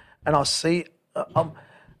and I see,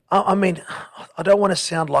 I mean, I don't want to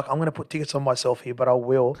sound like I'm going to put tickets on myself here, but I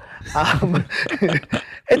will.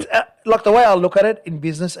 It's like the way I look at it in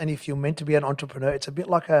business, and if you're meant to be an entrepreneur, it's a bit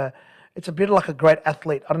like a great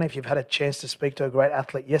athlete. I don't know if you've had a chance to speak to a great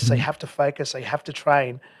athlete. Yes, they have to focus, they have to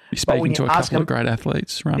train. You're speaking to a couple of great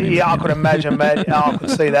athletes, Rami. Yeah, I could imagine, mate. I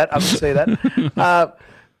could see that.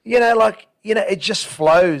 It just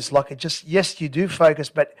flows. Like, yes, you do focus,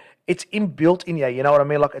 but it's inbuilt in you. You know what I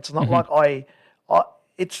mean? Like, it's not like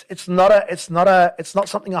it's not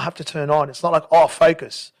something I have to turn on. It's not like,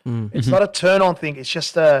 focus. It's not a turn on thing. It's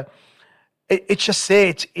just it's just there.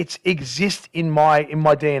 It exists in my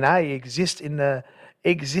DNA. It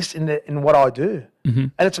exists in what I do.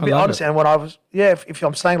 And it's a bit honest. And when I was, if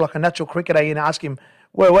I'm saying like a natural cricketer, ask him,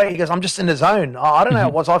 where, he goes, I'm just in the zone. I don't know.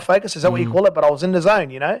 Was I focused? Is that what you call it? But I was in the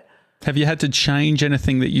zone, Have you had to change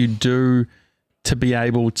anything that you do to be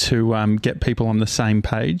able to get people on the same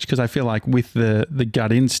page? Because I feel like with the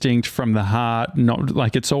gut instinct from the heart, not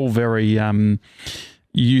like it's all very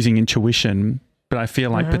using intuition, but I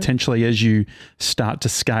feel like potentially as you start to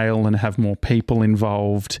scale and have more people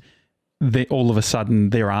involved, all of a sudden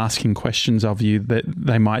they're asking questions of you that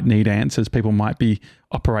they might need answers. People might be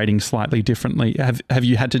operating slightly differently. Have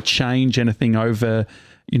you had to change anything over,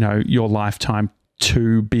 your lifetime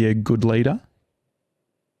to be a good leader?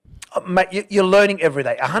 Mate, you're learning every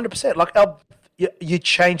day, 100%. Like, you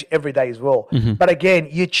change every day as well. But again,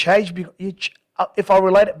 you change. If I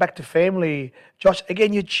relate it back to family, Josh,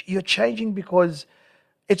 again, you're changing because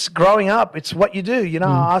it's growing up. It's what you do.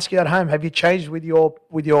 I ask you at home, have you changed with your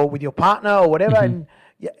partner or whatever? And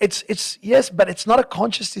it's yes, but it's not a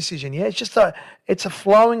conscious decision. Yeah, it's a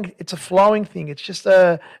flowing thing. It's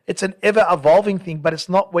an ever evolving thing. But it's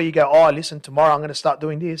not where you go, oh, listen, tomorrow I'm going to start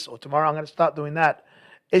doing this, or tomorrow I'm going to start doing that.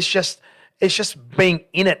 It's just being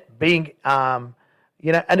in it, being and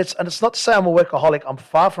it's not to say I'm a workaholic. I'm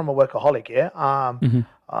far from a workaholic.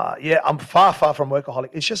 Yeah, I'm far from workaholic.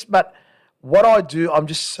 It's just, but what I do, I'm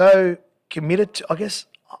just so committed to. I guess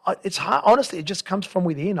it's hard. Honestly, it just comes from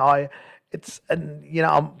within. I'm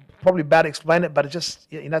probably bad to explain it, but it just,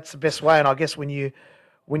 that's the best way. And I guess when you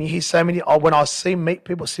hear so many, when I meet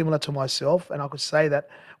people similar to myself, and I could say that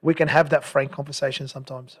we can have that frank conversation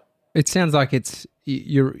sometimes. It sounds like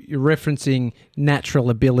you're referencing natural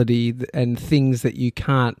ability and things that you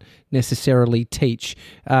can't necessarily teach.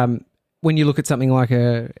 When you look at something like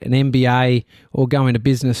an MBA or going to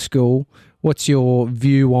business school, what's your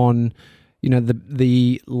view on,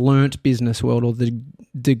 the learnt business world or the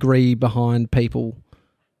degree behind people?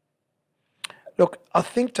 Look, I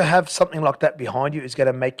think to have something like that behind you is going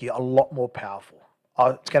to make you a lot more powerful.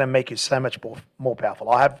 It's going to make you so much more powerful.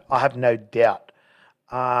 I have no doubt.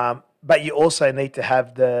 But you also need to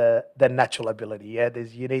have the natural ability. Yeah,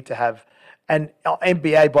 you need to have an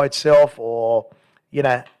MBA by itself, or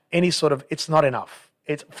any sort of. It's not enough.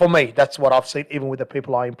 It's for me. That's what I've seen. Even with the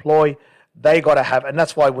people I employ, they got to have, and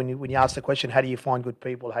that's why when you ask the question, how do you find good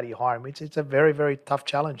people? How do you hire them? It's a very, very tough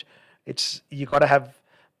challenge. You got to have,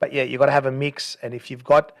 but yeah, you got to have a mix. And if you've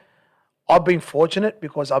got, I've been fortunate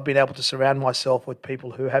because I've been able to surround myself with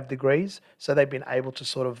people who have degrees, so they've been able to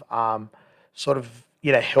sort of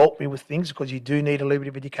help me with things, because you do need a little bit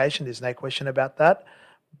of education. There's no question about that.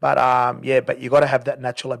 But but you got to have that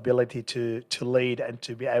natural ability to lead and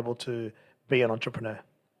to be able to be an entrepreneur.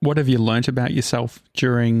 What have you learnt about yourself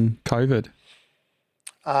during COVID?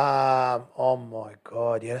 Oh my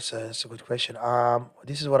God, yes, that's a good question.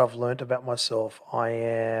 This is what I've learnt about myself.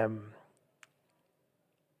 I'm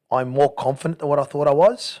more confident than what I thought I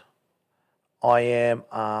was. I am.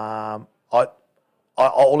 I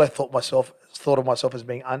always thought of myself as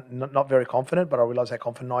being not very confident, but I realised how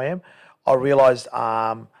confident I am. I realised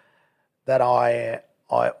that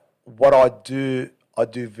what I do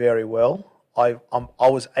very well. I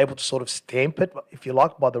was able to sort of stamp it, if you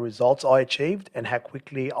like, by the results I achieved and how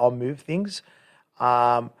quickly I move things. So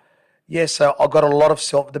I got a lot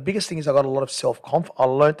of the biggest thing is I got a lot of self-confidence. I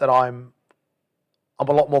learned that I'm a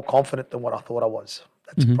lot more confident than what I thought I was.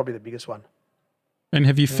 That's probably the biggest one. And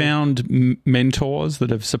have you found mentors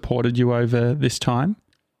that have supported you over this time?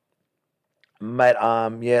 Mate,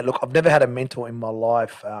 look, I've never had a mentor in my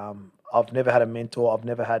life. I've never had a mentor. I've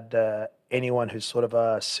never had anyone who's sort of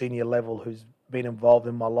a senior level who's been involved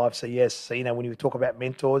in my life. So yes, so, when you talk about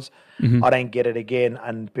mentors, I don't get it again.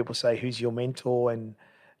 And people say, who's your mentor? And,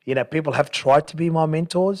 people have tried to be my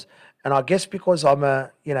mentors. And I guess because I'm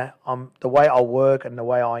the way I work and the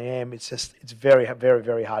way I am, it's very, very,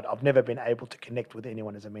 very hard. I've never been able to connect with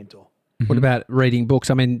anyone as a mentor. What about reading books?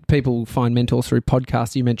 I mean, people find mentors through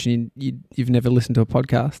podcasts. You mentioned you've never listened to a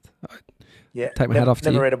podcast. Yeah. Take my hat off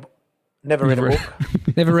to you. Never read a book.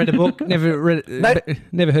 Never read a book?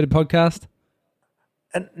 Never heard a podcast?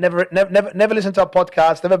 And never listened to a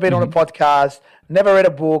podcast, never been on a podcast, never read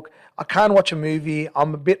a book. I can't watch a movie.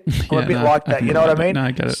 I'm a bit like that. You know what I mean? No,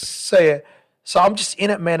 I get it. So I'm just in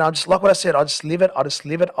it, man. I just, like what I said, I just live it.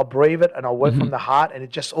 I breathe it, and I work from the heart, and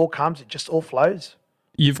it just all comes. It just all flows.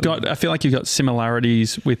 I feel like you've got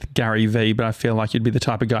similarities with Gary V, but I feel like you'd be the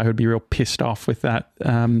type of guy who'd be real pissed off with that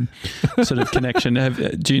sort of connection.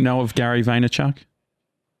 Do you know of Gary Vaynerchuk?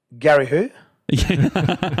 Gary who? Yeah.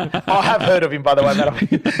 I have heard of him, by the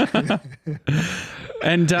way.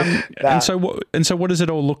 And so what does it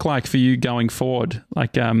all look like for you going forward?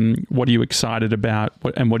 Like, what are you excited about,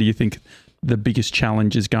 and what do you think the biggest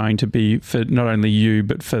challenge is going to be for not only you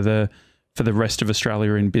but for the rest of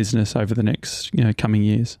Australia in business over the next coming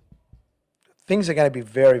years? Things are going to be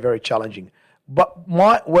very, very challenging. But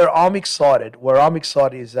where I'm excited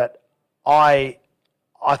is that I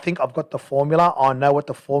think I've got the formula. I know what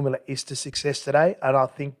the formula is to success today, and I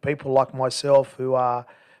think people like myself who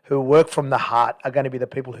work from the heart are going to be the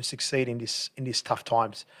people who succeed in these tough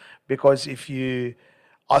times. Because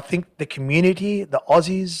I think the community, the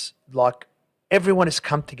Aussies, like everyone has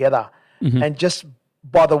come together, and just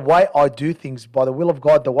by the way I do things, by the will of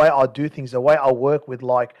God, the way I do things, the way I work with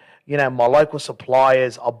my local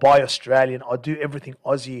suppliers, I buy Australian, I do everything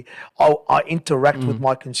Aussie, I interact with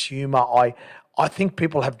my consumer, I think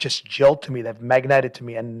people have just gelled to me, they've magnated to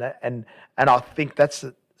me, and I think that's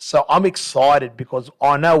So I'm excited because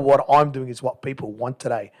I know what I'm doing is what people want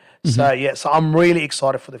today. So so I'm really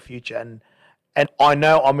excited for the future, and I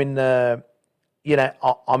know I'm in the,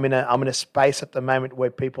 I'm in a space at the moment where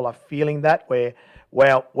people are feeling that, where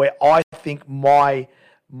I think my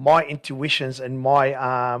intuitions and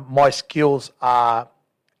my skills are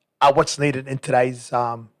what's needed in today's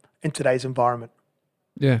environment.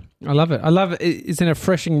 Yeah, I love it. I love it. It's a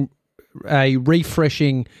refreshing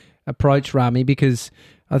approach, Rami, because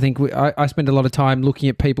I think I spend a lot of time looking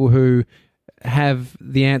at people who have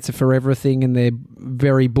the answer for everything and they're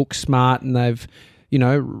very book smart and they've,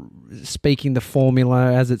 speaking the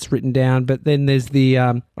formula as it's written down. But then there's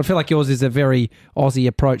I feel like yours is a very Aussie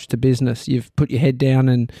approach to business. You've put your head down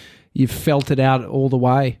and you've felt it out all the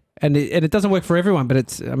way. And it doesn't work for everyone, but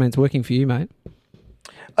it's working for you, mate.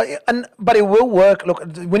 But it will work. Look,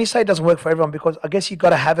 when you say it doesn't work for everyone, because I guess you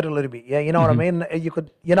got to have it a little bit. Yeah, you know what I mean.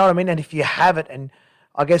 You know what I mean. And if you have it, and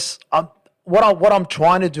I guess what I'm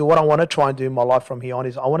trying to do, what I want to try and do in my life from here on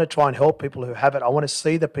is I want to try and help people who have it. I want to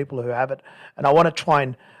see the people who have it, and I want to try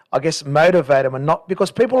and, I guess, motivate them, and not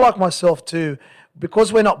because people like myself too,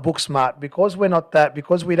 because we're not book smart, because we're not that,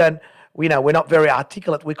 because we don't. We're not very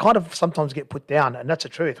articulate. We kind of sometimes get put down, and that's the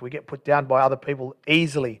truth. We get put down by other people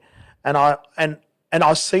easily, and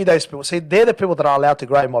I see those people. See, they're the people that are allowed to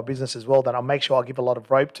grow in my business as well. That I make sure I give a lot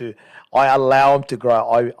of rope to. I allow them to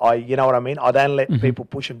grow. I you know what I mean. I don't let people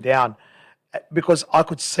push them down, because I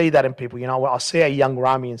could see that in people. I see a young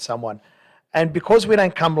Rami in someone, and because we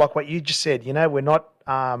don't come like what you just said. We're not.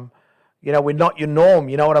 We're not your norm.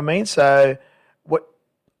 You know what I mean. So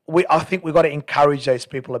I think we've got to encourage those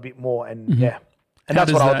people a bit more, and and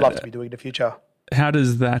that's what I would love to be doing in the future. How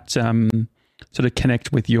does that sort of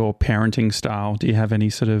connect with your parenting style? Do you have any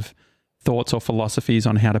sort of thoughts or philosophies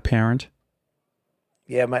on how to parent?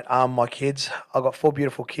 Yeah, mate. My kids, I've got 4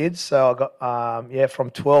 beautiful kids. So I got from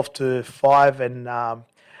 12 to 5, and I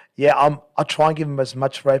try and give them as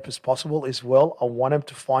much rope as possible as well. I want them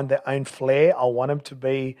to find their own flair. I want them to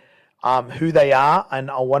be who they are,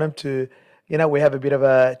 and I want them to. We have a bit of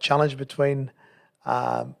a challenge between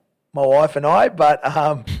my wife and I, but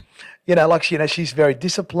she's very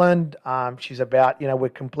disciplined. She's about, we're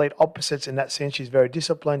complete opposites in that sense. She's very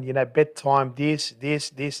disciplined. Bedtime, this.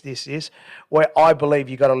 Where I believe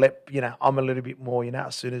you got to let, I'm a little bit more.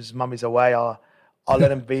 As soon as mummy's away, I'll let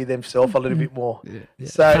them be themselves a little bit more. Yeah.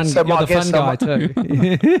 So you're the fun guy too.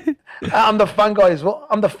 I'm the fun guy as well.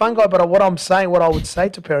 I'm the fun guy, but what I would say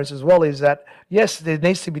to parents as well is that, yes, there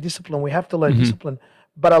needs to be discipline. We have to learn discipline,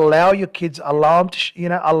 but allow your kids, allow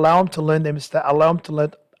them to learn their mistakes, allow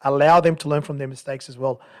them to learn from their mistakes as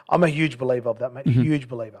well. I'm a huge believer of that, mate. Huge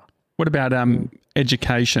believer. What about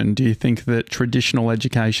education? Do you think that traditional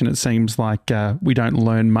education, it seems like we don't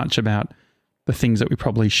learn much about the things that we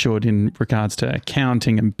probably should in regards to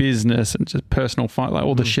accounting and business and just personal like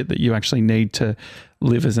all the shit that you actually need to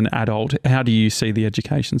live as an adult? How do you see the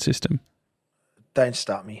education system? Don't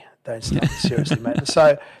start me. Seriously, mate.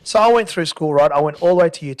 So I went through school, right? I went all the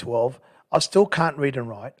way to year 12. I still can't read and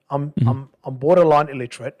write. I'm borderline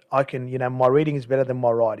illiterate. I can, my reading is better than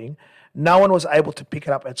my writing. No one was able to pick it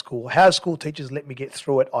up at school. How school teachers let me get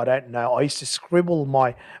through it, I don't know. I used to scribble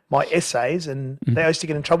my essays, and they used to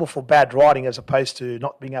get in trouble for bad writing as opposed to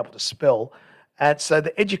not being able to spell. And so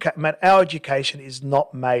our education is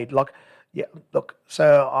not made like,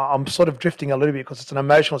 so I'm sort of drifting a little bit because it's an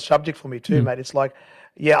emotional subject for me too, mate. It's like,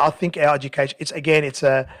 I think our education,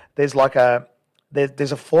 there's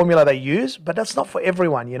a formula they use, but that's not for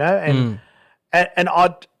everyone, and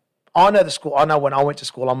I know the school. I know when I went to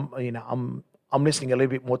school, I'm listening a little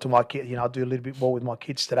bit more to my kids. I do a little bit more with my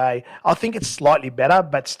kids today. I think it's slightly better,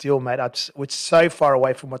 but still, mate, it's so far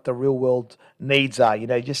away from what the real world needs are. I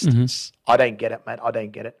don't get it, mate. I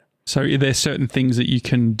don't get it. So are there certain things that you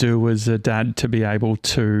can do as a dad to be able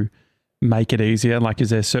to make it easier? Like,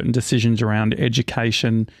 is there certain decisions around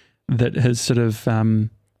education that has sort of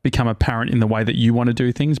become apparent in the way that you want to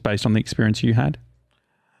do things based on the experience you had?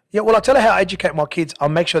 Yeah, well, I'll tell you how I educate my kids. I'll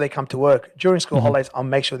make sure they come to work. During school holidays, I'll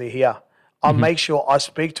make sure they're here. I'll make sure I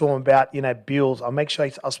speak to them about, bills. I'll make sure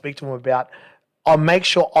I'll speak to them I'll make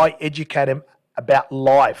sure I educate them about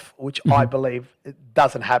life, which I believe it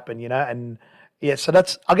doesn't happen, and so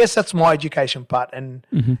I guess that's my education part. And,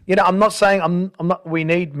 I'm not saying we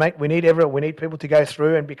need people to go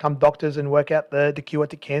through and become doctors and work out the cure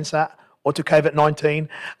to cancer or to COVID-19.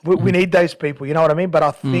 We need those people, you know what I mean? But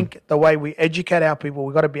I think the way we educate our people,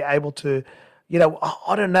 we've got to be able to,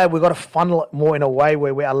 I don't know, we've got to funnel it more in a way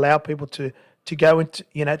where we allow people to go into,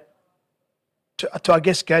 to I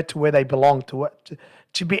guess go to where they belong,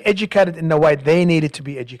 to be educated in the way they needed to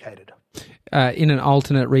be educated. In an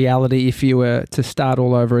alternate reality, if you were to start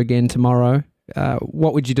all over again tomorrow,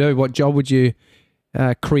 what would you do? What job would you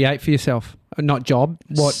create for yourself? Not job.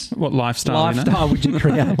 What lifestyle? Would you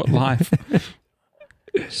create? What life?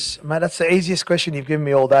 Mate, that's the easiest question you've given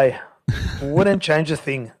me all day. Wouldn't change a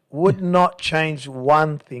thing. Would not change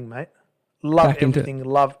one thing, mate. Love everything.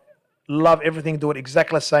 Love everything. Do it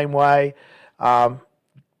exactly the same way.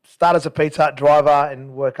 Start as a Pizza Hut driver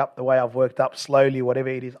and work up the way I've worked up slowly, whatever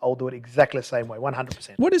it is, I'll do it exactly the same way,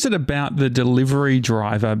 100%. What is it about the delivery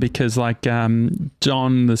driver? Because like Don,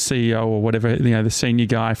 the CEO or whatever, the senior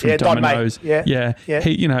guy from Domino's,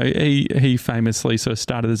 he famously sort of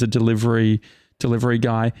started as a delivery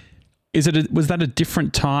guy. Was that a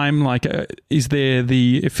different time? Like,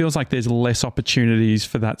 it feels like there's less opportunities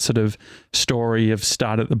for that sort of story of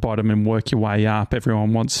start at the bottom and work your way up.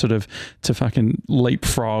 Everyone wants sort of to fucking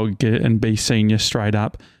leapfrog and be senior straight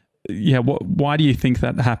up. Yeah. Why do you think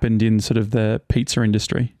that happened in sort of the pizza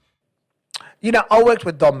industry? I worked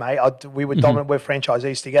with Dom, mate. We were Dom and we're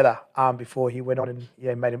franchisees together before he went on and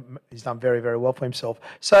he's done very, very well for himself.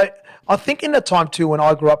 So I think in the time too when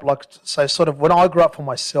I grew up, when I grew up for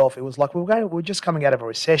myself, it was like we were just coming out of a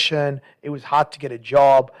recession. It was hard to get a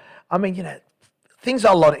job. I mean, things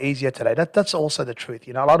are a lot easier today. That's also the truth.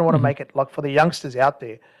 I don't want to make it like for the youngsters out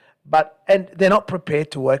there, and they're not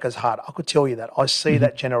prepared to work as hard. I could tell you that. I see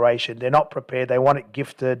that generation. They're not prepared. They want it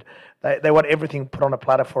gifted. They want everything put on a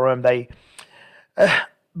platter for them. But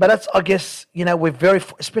that's, I guess, we're very,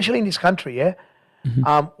 especially in this country,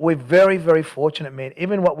 we're very, very fortunate, man.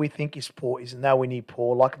 Even what we think is poor is now we need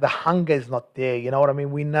poor. Like the hunger is not there. You know what I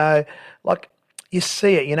mean? We know, like you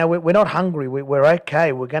see it. We're not hungry. We're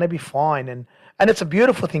okay. We're going to be fine, and it's a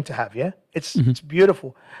beautiful thing to have. Yeah, it's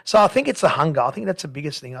beautiful. So I think it's the hunger. I think that's the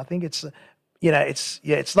biggest thing. I think it's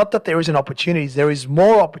it's not that there isn't opportunities. There is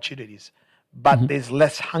more opportunities, but there's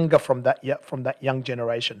less hunger from that young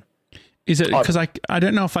generation. Is it because I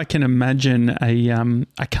don't know if I can imagine I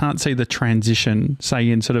can't see the transition, say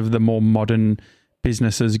in sort of the more modern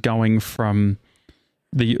businesses going from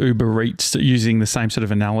the Uber Eats, using the same sort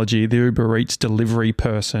of analogy, the Uber Eats delivery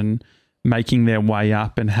person making their way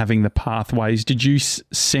up and having the pathways. Did you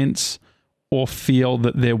sense or feel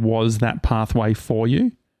that there was that pathway for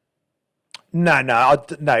you? No.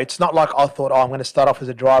 It's not like I thought, I'm going to start off as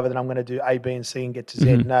a driver, then I'm going to do A, B, and C and get to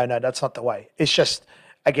Z. No, that's not the way. It's just,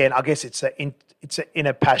 again, I guess it's an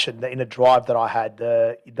inner passion, the inner drive that I had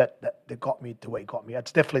that got me to where it got me. I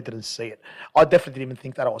definitely didn't see it. I definitely didn't even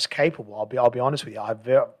think that I was capable. I'll be honest with you. I have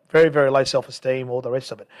very, very, very low self-esteem, all the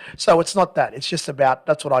rest of it. So it's not that. It's just about,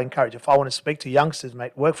 that's what I encourage. If I want to speak to youngsters,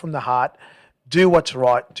 mate, work from the heart, do what's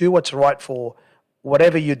right. Do what's right for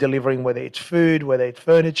whatever you're delivering, whether it's food, whether it's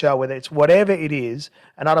furniture, whether it's whatever it is.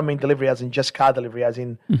 And I don't mean delivery as in just car delivery, as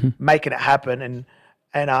in making it happen. And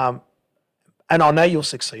I know you'll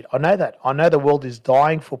succeed. I know that. I know the world is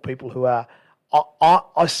dying for people who are.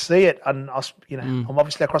 I see it, and I'm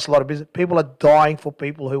obviously across a lot of business. People are dying for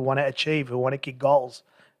people who want to achieve, who want to kick goals.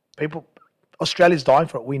 Australia's dying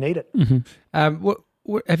for it. We need it.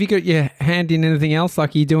 Have you got your hand in anything else?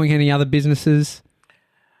 Like, are you doing any other businesses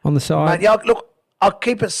on the side? Mate, yeah, look, I'll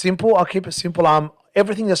keep it simple.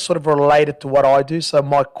 Everything that's sort of related to what I do. So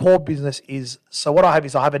my core business is. So what I have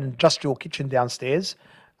is I have an industrial kitchen downstairs.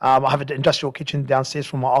 I have an industrial kitchen downstairs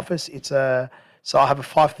from my office. So I have a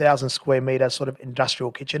 5,000 square meter sort of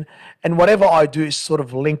industrial kitchen, and whatever I do is sort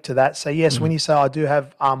of linked to that. So yes, when you say I do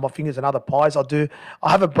have my fingers and other pies, I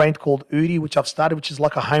have a brand called Udi, which I've started, which is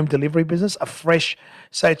like a home delivery business,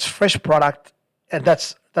 so it's fresh product, and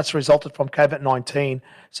that's resulted from COVID-19.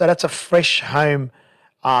 So that's a fresh home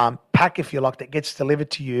pack, if you like, that gets delivered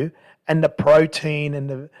to you. And the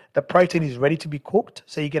protein the protein is ready to be cooked.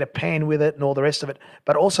 So you get a pan with it and all the rest of it,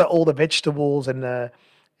 but also all the vegetables and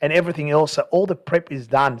everything else. So all the prep is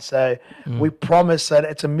done. So we promise that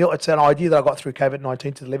it's an idea that I got through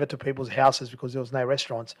COVID-19 to deliver to people's houses because there was no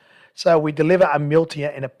restaurants. So we deliver a meal to you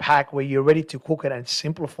in a pack where you're ready to cook it and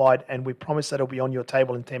simplified, and we promise that it'll be on your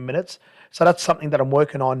table in 10 minutes. So that's something that I'm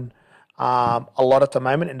working on a lot at the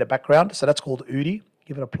moment in the background. So that's called Udi.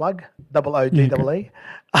 Give it a plug. OODEE.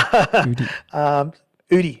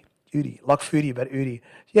 Udi, like foodie, but Udi.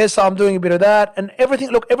 Yes, so I'm doing a bit of that, and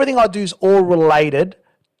everything I do is all related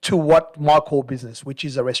to what my core business, which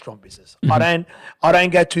is a restaurant business. I don't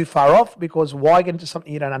go too far off, because why get into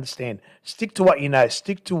something you don't understand? Stick to what you know.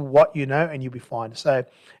 And you'll be fine. So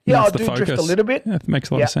yeah, I do drift a little bit. Yeah, it makes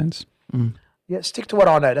a lot of sense. Yeah, stick to what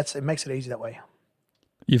I know. It makes it easy that way.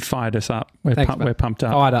 You've fired us up. We're pumped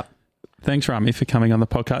up. Fired up. Thanks, Rami, for coming on the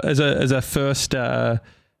podcast. As a first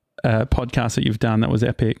podcast that you've done, that was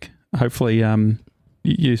epic. Hopefully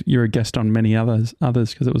you're a guest on many others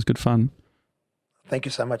because it was good fun. Thank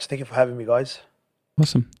you so much. Thank you for having me, guys.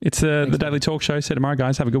 Awesome. It's the Daily Talk Show. See you tomorrow,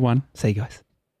 guys. Have a good one. See you guys.